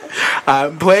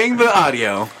playing the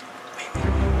audio.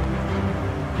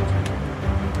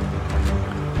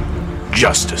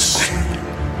 Justice,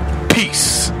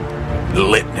 peace,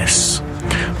 litness.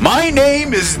 My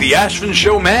name is the Ashvin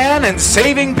Show Man, and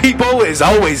saving people is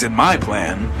always in my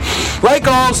plan. Like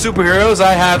all superheroes,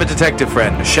 I have a detective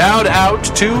friend. Shout out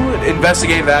to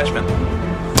Investigative Ashvin.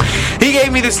 He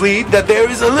gave me this lead that there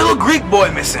is a little Greek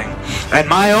boy missing, and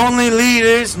my only lead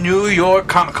is New York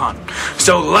Comic-Con.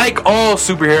 So like all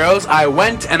superheroes, I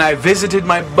went and I visited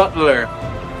my butler.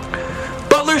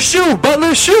 Butler shoe!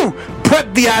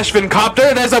 prep the Ashvin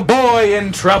copter. There's a boy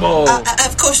in trouble.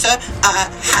 Of course, sir.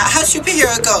 How's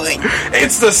superhero going?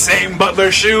 It's the same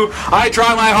butler shoe. I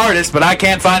try my hardest, but I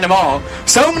can't find them all.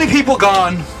 So many people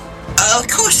gone. Of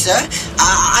course, sir.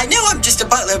 I know I'm just a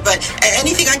butler, but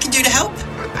anything I can do to help?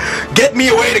 Get me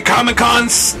away to Comic-Con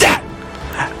stat!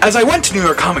 As I went to New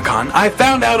York Comic-Con, I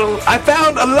found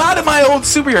a lot of my old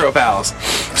superhero pals.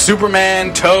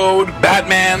 Superman, Toad,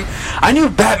 Batman. I knew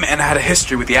Batman had a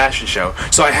history with the Ashvin Show,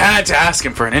 so I had to ask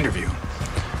him for an interview.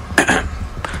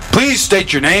 Please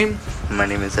state your name. My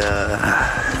name is,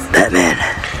 Batman.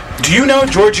 Do you know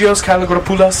Georgios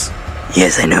Kalogeropoulos?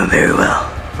 Yes, I know him very well.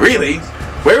 Really?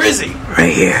 Where is he?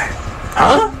 Right here.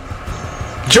 Huh?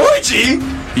 Georgie?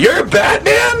 You're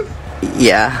Batman?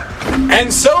 Yeah.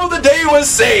 And so the day was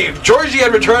saved. Georgie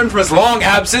had returned from his long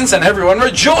absence, and everyone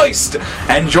rejoiced.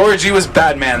 And Georgie was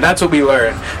Batman. That's what we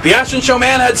learned. The Ashvin Show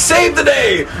man had saved the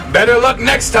day. Better luck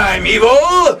next time, evil.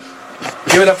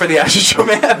 Give it up for the Ashvin Show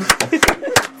man.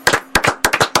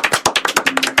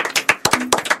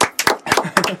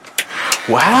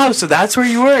 Wow, so that's where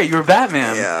you were. You were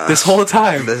Batman. Yeah. This whole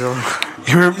time. Whole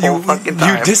fucking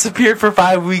time. You disappeared for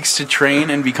 5 weeks to train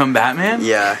and become Batman?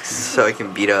 Yeah, so I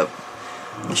can beat up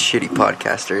shitty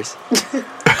podcasters.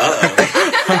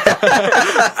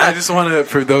 I just want to,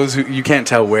 for those who, you can't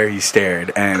tell where he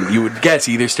stared, and you would guess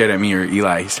he either stared at me or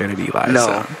Eli. He stared at Eli.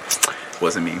 No. So.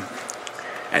 Wasn't me.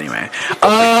 Anyway.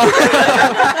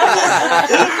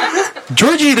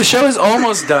 Georgie, the show is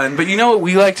almost done, but you know what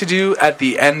we like to do at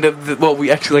the end of the... Well,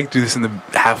 we actually like to do this in the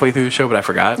halfway through the show, but I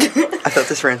forgot. I thought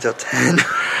this ran till 10.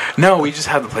 No, we just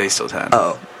have the place till 10.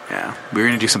 Oh. Yeah. We're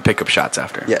going to do some pickup shots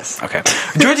after. Yes. Okay.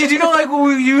 Georgie, do you know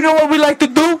what we like to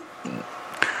do?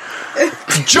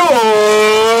 Georgie,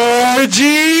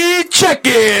 check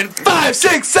in. 5,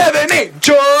 6, 7, 8.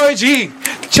 Georgie,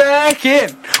 check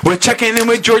in. We're checking in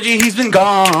with Georgie. He's been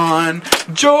gone.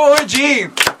 Georgie,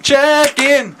 check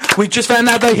in. We just found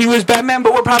out that he was Batman,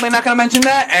 but we're probably not going to mention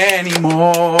that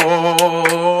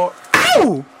anymore.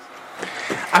 Ow!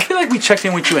 I feel like we checked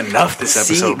in with you enough this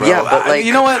episode, bro. Yeah, but like,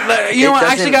 you know what?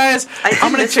 Actually, guys,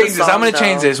 I'm gonna change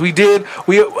this.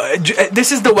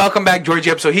 This is the Welcome Back Georgie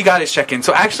episode. He got his check-in.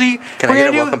 So actually, can I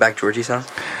get a Welcome Back Georgie song?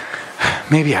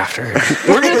 Maybe after.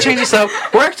 We're gonna change this up.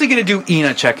 We're actually gonna do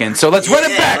Ina check-in. So let's run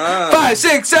it back. 5,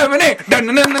 6, 7, 8.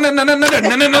 Ina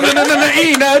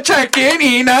check-in.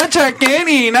 Ina check-in.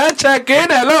 Ina check-in.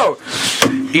 Hello,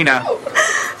 Ina.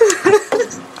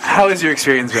 How has your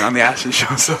experience been on the Ashvin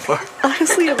Show so far?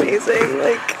 Honestly, amazing.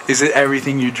 Is it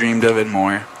everything you dreamed of and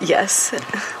more? Yes.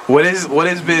 What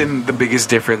has been the biggest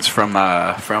difference from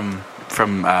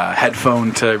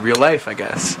headphone to real life, I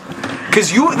guess?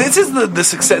 Because this is the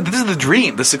success. This is the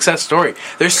dream, the success story.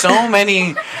 There's so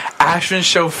many Ashvin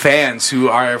Show fans who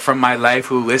are from my life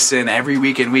who listen every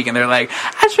week, and they're like,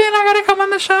 Ashvin, I gotta come on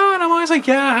the show, and I'm always like,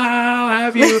 yeah, I'll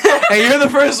have you. And you're the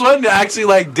first one to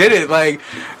actually did it.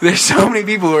 There's so many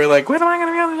people who are like, when am I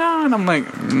gonna be on the show? And I'm like,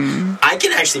 I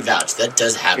can actually vouch that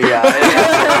does happen. Yeah.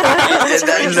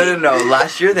 No.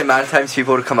 Last year, the amount of times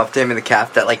people would come up to him in the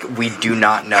caf that we do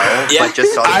not know, but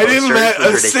just saw. I didn't let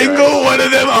a single one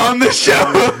of them on the show.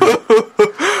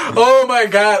 Oh my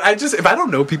god! If I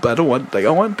don't know people, I want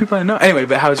people I know. Anyway,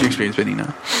 but how's your experience been,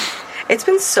 Ina? It's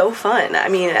been so fun. I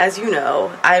mean, as you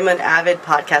know, I'm an avid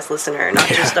podcast listener, not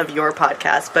just of your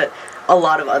podcast, but a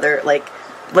lot of other way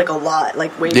too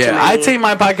many. I'd say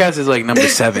my podcast is number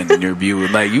 7 in your view.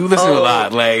 You listen to a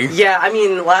lot. Yeah, I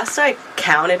mean, last I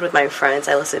counted with my friends,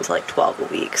 I listened to 12 a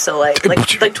week. So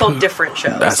 12 different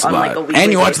shows. That's on a lot. A weekly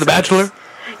And you watch basis. The Bachelor?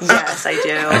 Yes, I do.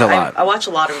 That's a lot. I watch a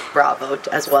lot of Bravo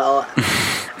as well.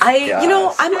 I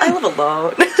live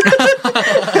alone.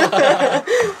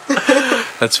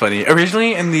 That's funny.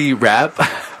 Originally in the rap,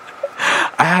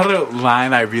 I had a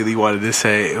line I really wanted to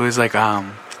say. It was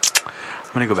I'm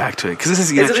gonna go back to it because this is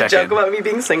Is it a joke about me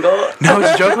being single? No,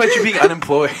 it's a joke about you being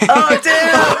unemployed. Oh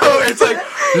damn! It's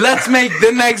let's make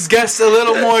the next guest a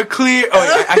little more clear.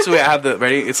 Oh, actually, I have the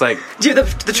ready. It's do you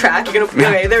have the track? You're gonna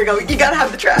okay. There we go. You gotta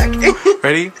have the track.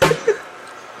 Ready?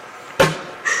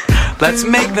 Let's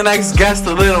make the next guest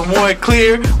a little more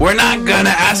clear. We're not gonna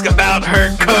ask about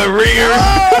her career.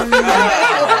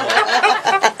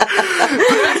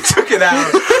 I took it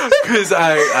out because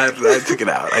I took it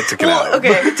out. I took it out.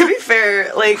 Okay, to be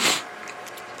fair,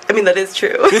 I mean, that is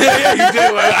true. Yeah, you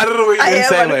do. I don't know what you're going to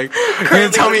say. You're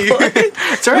going to tell me.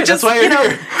 It's alright, that's why you're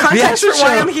here. Context for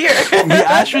why I'm here. The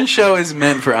Ashvin Show is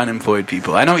meant for unemployed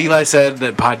people. I know Eli said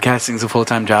that podcasting is a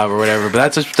full-time job or whatever,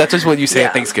 but that's just what you say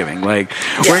at Thanksgiving. We're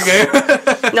good.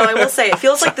 No, I will say, it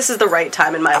feels like this is the right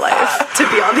time in my life to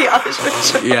be on the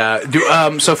Ashvin Show. Yeah.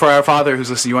 So for our father who's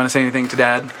listening, you want to say anything to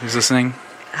Dad who's listening?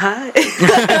 Hi.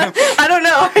 I don't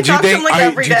know. I talk to him like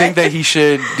every day. Do you think that he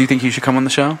should? Do you think he should come on the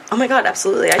show? Oh my god,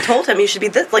 absolutely! I told him he should be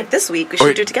this week. We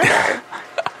should do it together.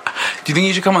 Do you think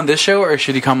he should come on this show, or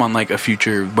should he come on like a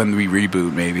future when we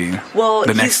reboot, maybe? Well,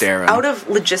 the next era. Out of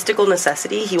logistical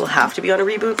necessity, he will have to be on a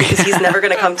reboot because he's never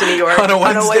going to come to New York on a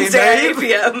Wednesday at 8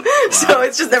 p.m. Wow. So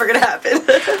it's just never going to happen.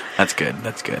 That's good.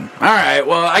 That's good. All right.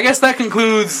 Well, I guess that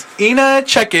concludes Ina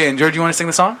Check-In. George, you want to sing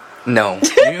the song? No.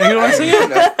 You don't want to sing it?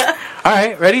 No. All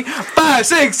right, ready? 5,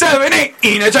 6, 7, 8.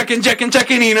 Ina checkin'. Ina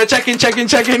checkin'.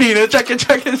 Ina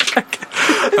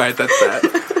checkin'. All right, that's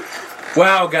that.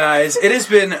 Wow, guys, it has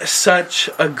been such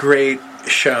a great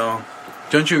show.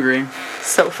 Don't you agree?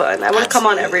 So fun. I want to come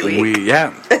on every week.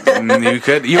 You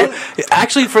could.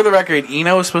 Actually, for the record,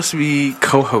 Ina was supposed to be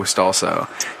co-host also.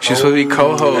 She was supposed to be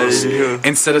co-host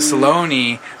instead of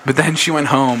Saloni, but then she went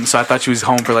home, so I thought she was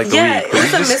home for like the week. Yeah, it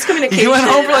was a miscommunication. You went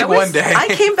home for like one day. I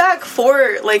came back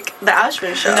for like the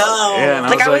Ashvin show. No. Yeah,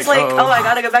 I was like, I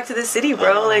gotta go back to the city,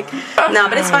 bro. Like, no,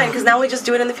 but it's fine because now we just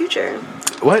do it in the future.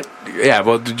 What? Yeah,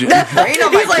 well, did you... Rain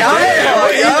on my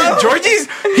calendar. Georgie's...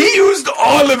 He used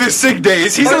all of his sick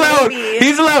days. He's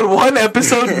allowed one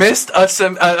episode missed a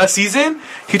season.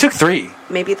 He took 3.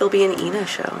 Maybe there'll be an Ina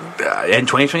show. In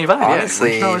 2025,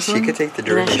 honestly, she could take the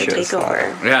Georgie show take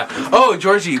over. Yeah. Oh,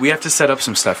 Georgie, we have to set up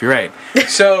some stuff. You're right.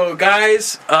 So,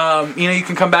 guys, you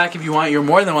can come back if you want. You're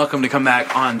more than welcome to come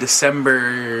back on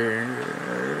December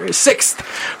 6th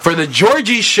for the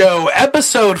Georgie Show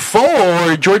episode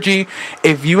 4. Georgie,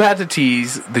 if you had to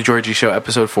tease the Georgie Show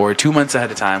episode 4 2 months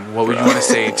ahead of time, what would you want to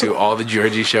say to all the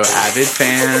Georgie Show avid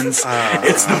fans?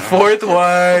 It's the 4th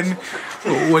one.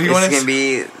 What do you want to say? It's going to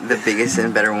be the biggest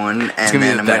and better one, and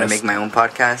then I'm going to make my own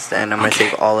podcast, and I'm going to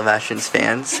take all of Ashton's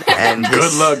fans, and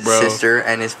his sister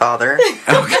and his father.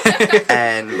 Okay.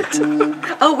 And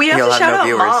we have to shout out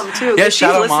Mom, too. Yeah,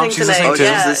 shout out Mom. She's listening too.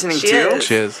 She's listening too?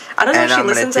 She is. I don't know if she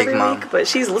listens every week, but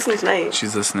she's listening tonight.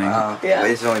 She's listening. Yeah.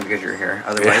 It's only because you're here.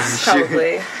 Otherwise,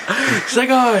 probably. She's like,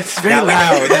 oh, it's very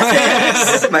loud.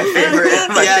 my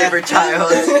favorite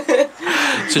child.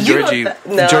 So Georgie,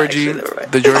 the Georgie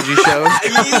Show.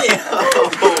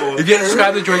 If you had to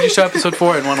describe the Georgie Show episode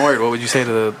 4 in one word, what would you say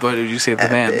to the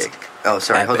fans? Oh,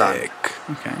 sorry, hold on. Okay.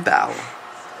 Bow.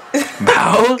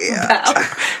 Bow? Yeah. Bow.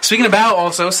 Speaking of Bow,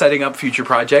 also setting up future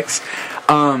projects.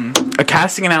 A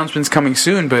casting announcement's coming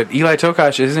soon, but Eli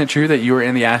Tokash, isn't it true that you were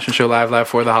in the Ashton Show Live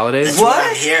for the holidays? That's what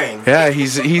I'm hearing. Yeah,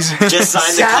 he's just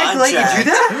signed the contract. Like you do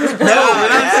that? No, we're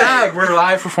not SAG. We're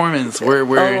live performance.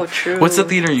 We're true. What's the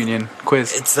theater union?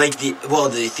 Quiz. It's like the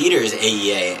theater is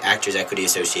AEA, Actors Equity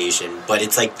Association, but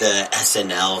it's like the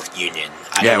SNL union.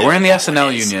 We're in the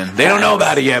SNL union. They don't know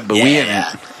about it yet, but we in it.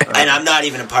 And I'm not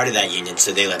even a part of that union,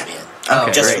 so they let me in.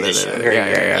 Okay, just for this show.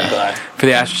 Yeah. For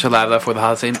the Ashton Show Live for the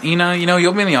holidays.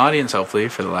 You'll be in the audience, hopefully,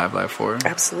 for the Live 4.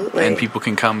 Absolutely. And people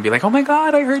can come and be like, oh my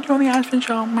god, I heard you on the Ashton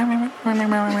Show.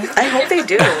 I hope they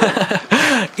do.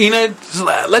 Ina,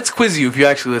 let's quiz you if you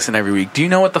actually listen every week. Do you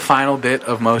know what the final bit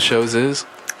of most shows is?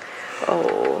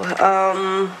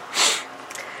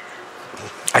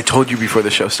 I told you before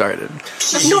the show started.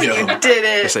 No, you didn't.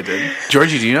 Yes, I did.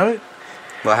 Georgie, do you know it?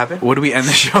 What happened? What do we end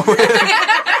the show with?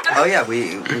 Oh, yeah,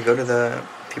 we go to the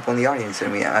people in the audience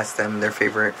and we ask them their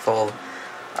favorite fall.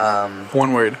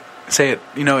 One word. Say it.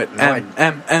 You know it. No,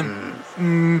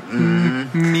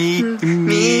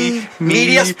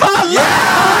 Media Spotlight!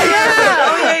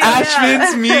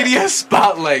 Ashvin's Media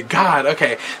Spotlight. God,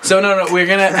 okay. So, no,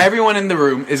 everyone in the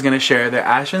room is gonna share their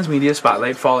Ashvin's Media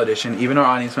Spotlight Fall Edition, even our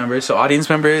audience members. So, audience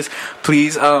members,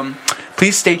 please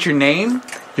state your name,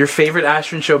 your favorite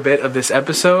Ashvin Show bit of this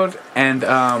episode, and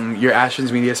your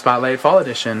Ashvin's Media Spotlight Fall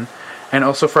Edition. And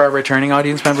also for our returning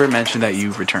audience member, mention that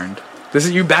you returned. This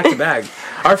is you back to back.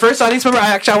 Our first audience member,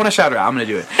 I want to shout her out. I'm going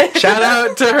to do it. Shout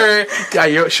out to her.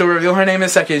 She'll reveal her name in a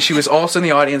second. She was also in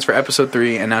the audience for episode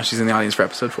 3, and now she's in the audience for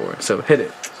episode 4. So hit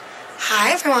it.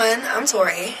 Hi, everyone. I'm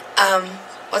Tori.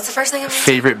 What's the first thing I'm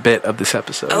favorite bit of this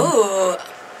episode? Oh.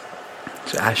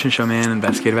 So Ashvin Showman,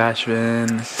 Investigative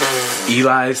Ashvin,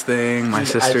 Eli's thing, my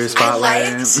sister's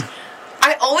spotlight.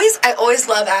 I always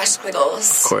love Ash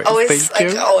Squiggles. Of course. Always,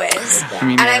 Thank you. always.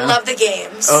 And I love the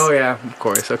games. Oh, yeah, of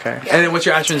course, okay. Yeah. And then what's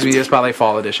your Ashvin's Media Spotlight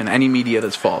Fall Edition? Any media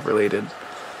that's fall related?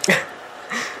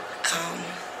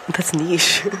 That's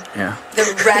niche. Yeah.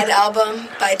 The Red album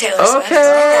by Taylor Swift.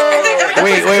 Okay.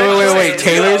 Wait.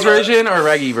 Taylor's version or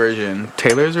Reggie version?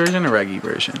 Taylor's version or Reggie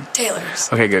version? Taylor's.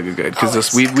 Okay, good.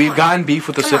 Because we've gotten beef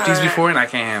with the Swifties before, and I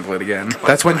can't handle it again.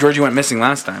 That's when Georgie went missing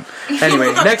last time.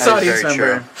 Anyway, next audience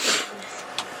member.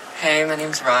 Hey, my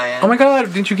name's Ryan. Oh my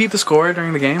god, didn't you keep the score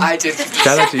during the game? I did.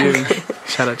 Shout out to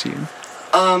you.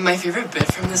 My favorite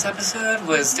bit from this episode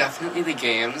was definitely the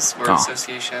games. Word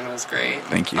association was great.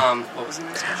 Thank you. What was the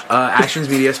next question? Ashvin's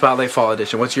Media Spotlight Fall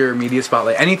Edition. What's your media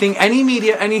spotlight?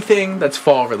 Anything that's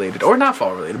fall related or not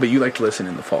fall related, but you like to listen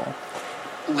in the fall.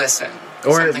 Listen.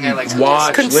 Or something I like to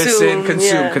watch, listen.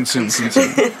 consume.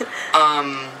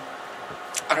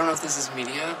 I don't know if this is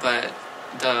media, but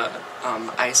the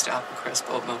iced apple crisp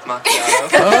oat milk macchiato.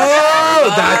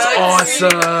 Oh, that's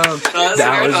awesome.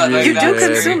 That was really You do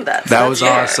good. consume that. That was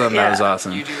awesome. Yeah. That was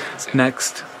awesome. You do consume.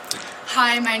 Next.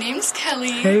 Hi, my name's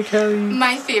Kelly. Hey, Kelly.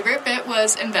 My favorite bit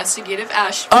was Investigative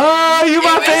Ashvin. Oh, you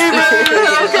my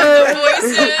favorite. The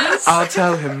voices. I'll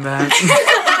tell him that.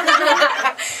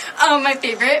 My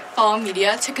favorite fall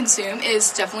media to consume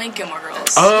is definitely Gilmore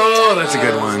Girls. Oh, that's a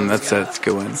good one. That's a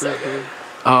good one. So good.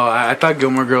 Oh, I thought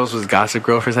Gilmore Girls was Gossip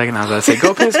Girl for a second. I was about to say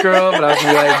Go Piss Girl, but I was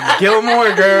like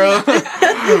Gilmore Girl.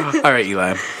 All right,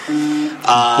 Eli.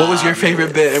 What was your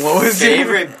favorite bit, and what was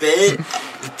favorite bit?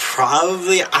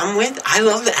 Probably, I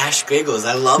love the Ash Giggles.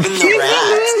 I love the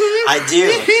rats. I do.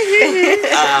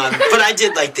 But I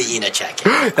did like the Ina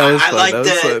check-in. I like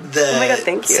the oh my God,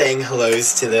 thank you. saying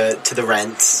hellos to the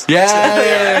rents.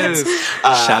 Yes.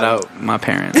 Shout out my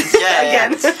parents.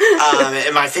 Yeah.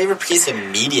 And my favorite piece of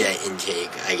media intake,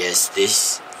 I guess,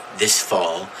 this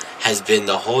fall has been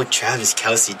the whole Travis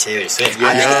Kelce Taylor Swift. I've been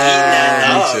eating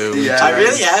that up. Me too. I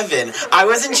really have been. I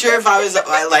wasn't sure if I was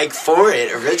like for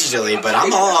it originally, but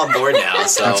I'm all on board now.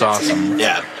 So that's awesome.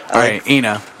 Yeah. All right,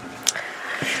 Ina.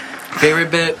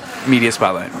 Favorite bit, media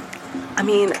spotlight. I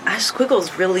mean, Ash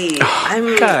Squiggles really.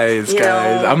 Guys,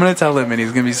 I'm gonna tell him, and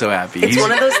he's gonna be so happy. It's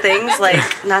one of those things,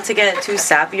 like, not to get too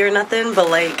sappy or nothing,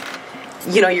 but like,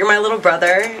 you know, you're my little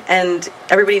brother, and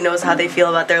everybody knows how they feel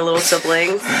about their little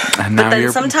siblings. And but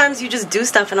then sometimes you just do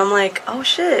stuff, and I'm like, oh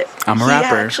shit, I'm a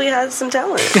rapper. He actually has some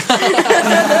talent.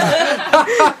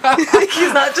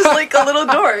 He's not just like a little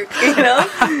dork, you know.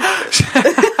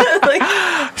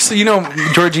 So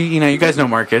Georgie, you guys know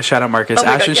Marcus. Shout out Marcus,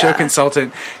 Ashvin Show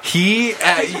consultant. He,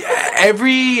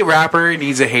 every rapper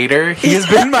needs a hater. He has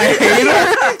been my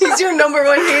hater. He's your number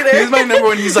one hater. He's my number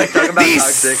one. He's like, these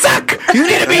suck. You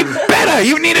need to be better.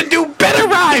 You need to do better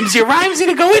rhymes. Your rhymes need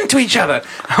to go into each other.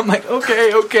 I'm like,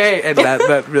 okay, and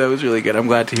that was really good. I'm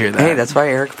glad to hear that. Hey, that's why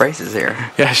Eric Price is here.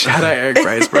 Yeah, shout out Eric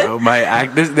Price, bro.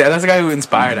 That's the guy who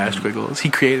inspired Ash Squiggles. He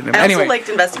created him. I anyway, also liked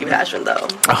Investigative Ashvin though.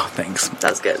 Oh, thanks. That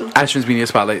was good. Ashvin's Media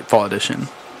Spotlight Fall Edition.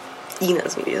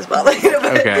 Ina's Media Spotlight.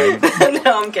 Okay.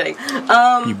 No, I'm kidding.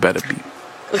 You better be.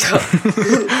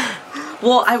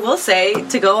 Well, I will say,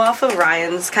 to go off of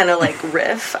Ryan's kind of like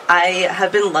riff, I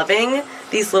have been loving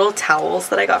these little towels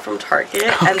that I got from Target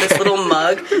and this little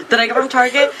mug that I got from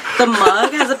Target. The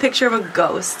mug has a picture of a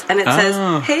ghost and it says,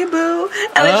 "Hey boo,"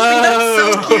 and I just think that's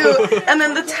so cute. And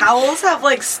then the towels have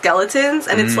like skeletons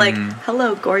and it's like,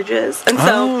 "Hello, gorgeous." And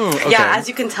so, yeah, as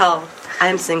you can tell, I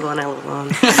am single and I live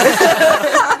alone.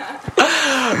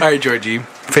 All right, Georgie.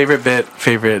 Favorite bit, my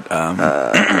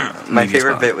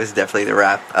favorite bit was definitely the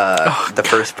rap, the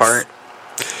first part.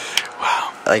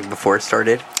 Wow. Like before it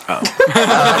started. The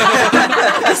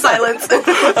silence.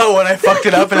 Oh, when I fucked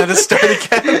it up and had to start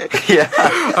again? Yeah.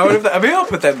 Maybe I'll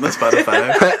put that in the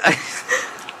Spotify.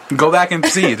 Go back and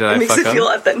see. Did I makes fuck it up? feel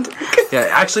authentic. Yeah,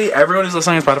 actually, everyone who's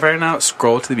listening to Spotify right now,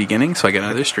 scroll to the beginning so I get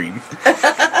another stream.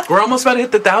 We're almost about to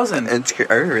hit the 1,000.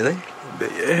 Are we really?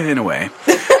 In a way.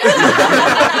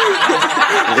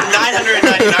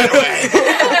 999 away.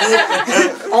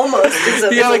 Almost.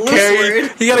 You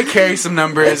gotta carry some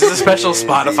numbers. It's a special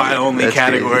Spotify only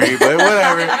category, but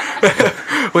whatever.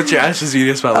 What's your Ash's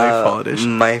Media Spotlight Fall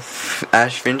Edition? My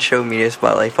Ashvin Show Media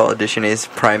Spotlight Fall Edition is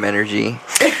Prime Energy.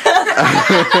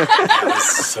 That was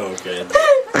so good.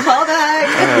 Call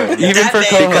back. Even for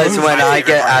because when I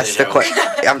get asked the question,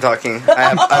 I'm talking.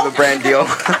 I have a brand deal.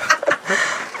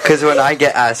 Because when I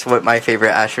get asked what my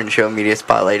favorite Ashvin Show Media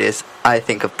Spotlight is, I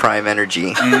think of Prime Energy.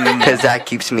 Because that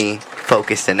keeps me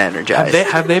focused and energized.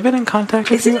 Have they been in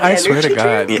contact with you? I swear to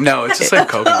God. drink? No, it's just like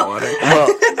coconut water. Well,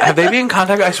 have they been in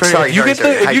contact? I swear Sorry, if you get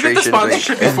the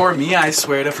sponsorship drink. before me, I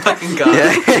swear to fucking God.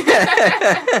 Yeah.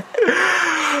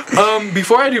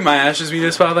 Before I do my Ash's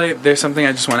Media Spotlight, there's something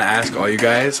I just want to ask all you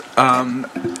guys.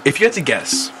 If you had to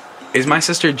guess, is my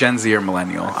sister Gen Z or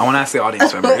millennial? I want to ask the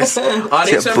audience members.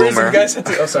 Audience members, if you guys had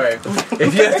to... Oh, sorry.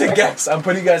 If you had to guess, I'm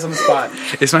putting you guys on the spot.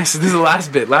 This is the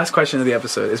last question of the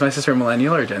episode. Is my sister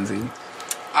millennial or Gen Z?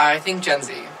 I think Gen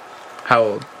Z. How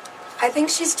old? I think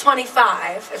she's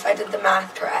 25, if I did the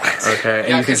math correct. Okay,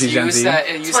 and you think she's Gen Z?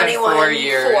 You said 4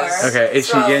 years. 4. Okay, is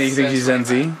she? Yeah, you think she's Gen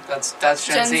Z? That's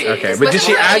Gen Z. Okay, but did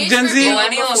she act Gen Z?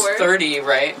 Millennial's 30,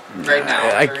 right? Right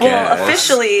now. I guess. Well,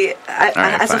 officially,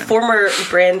 as a former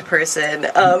brand person,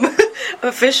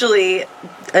 officially,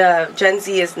 Gen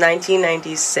Z is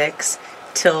 1996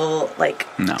 till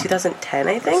 2010,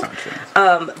 I think.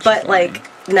 But like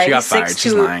 96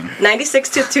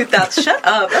 to 2000. Shut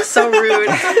up! That's so rude.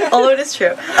 Although it is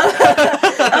true.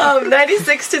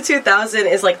 96 to 2000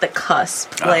 is like the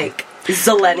cusp, like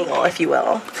zillennial, if you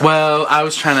will. Well, I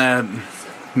was trying to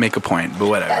make a point, but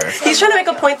whatever. He's trying to make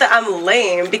a point that I'm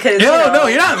lame because. No,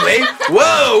 you're not lame.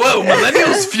 Whoa!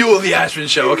 Millennials fuel the Ashvin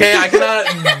show. Okay, I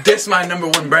cannot diss my number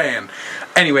one brand.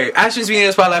 Anyway, Ashvin's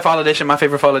Media Spotlight Fall Edition. My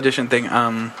favorite Fall Edition thing.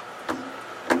 I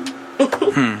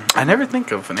never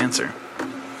think of an answer.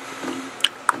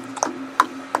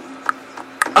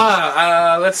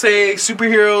 Let's say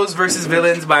Superheroes vs.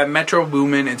 Villains by Metro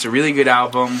Boomin. It's a really good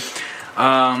album.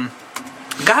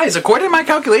 Guys, according to my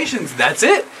calculations, that's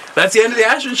it. That's the end of the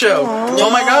Ashvin show.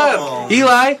 Oh my god.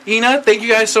 Eli, Ina, thank you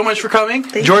guys so much for coming.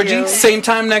 Georgie, same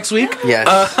time next week. Yes.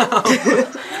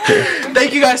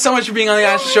 Thank you guys so much for being on the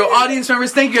Ashvin show. Audience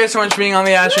members, thank you guys so much for being on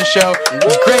the Ashvin show. It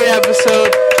was a great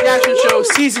episode. The Ashvin show,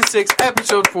 season 6,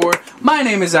 episode 4. My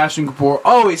name is Ashvin Kapoor.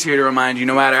 Always here to remind you,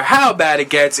 no matter how bad it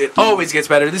gets, it always gets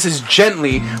better. This is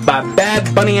Gently by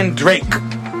Bad Bunny and Drake.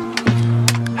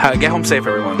 Get home safe,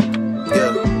 everyone.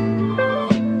 Yeah.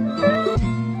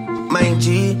 Mein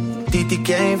G, TTK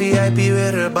in VIP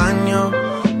with el baño.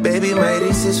 Baby, my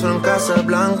wrist is from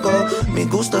Casablanca. Me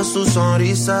gusta su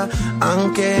sonrisa,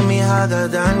 aunque me haga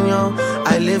daño.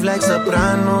 I live like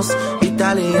sopranos,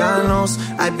 italianos.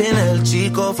 I've been el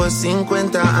chico for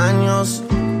 50 años.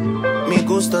 Me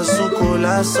gusta su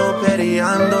culazo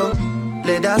periando.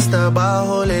 Le da hasta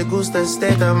abajo, le gusta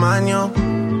este tamaño.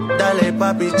 Dale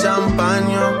papi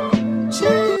champaño.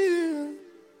 Cheese.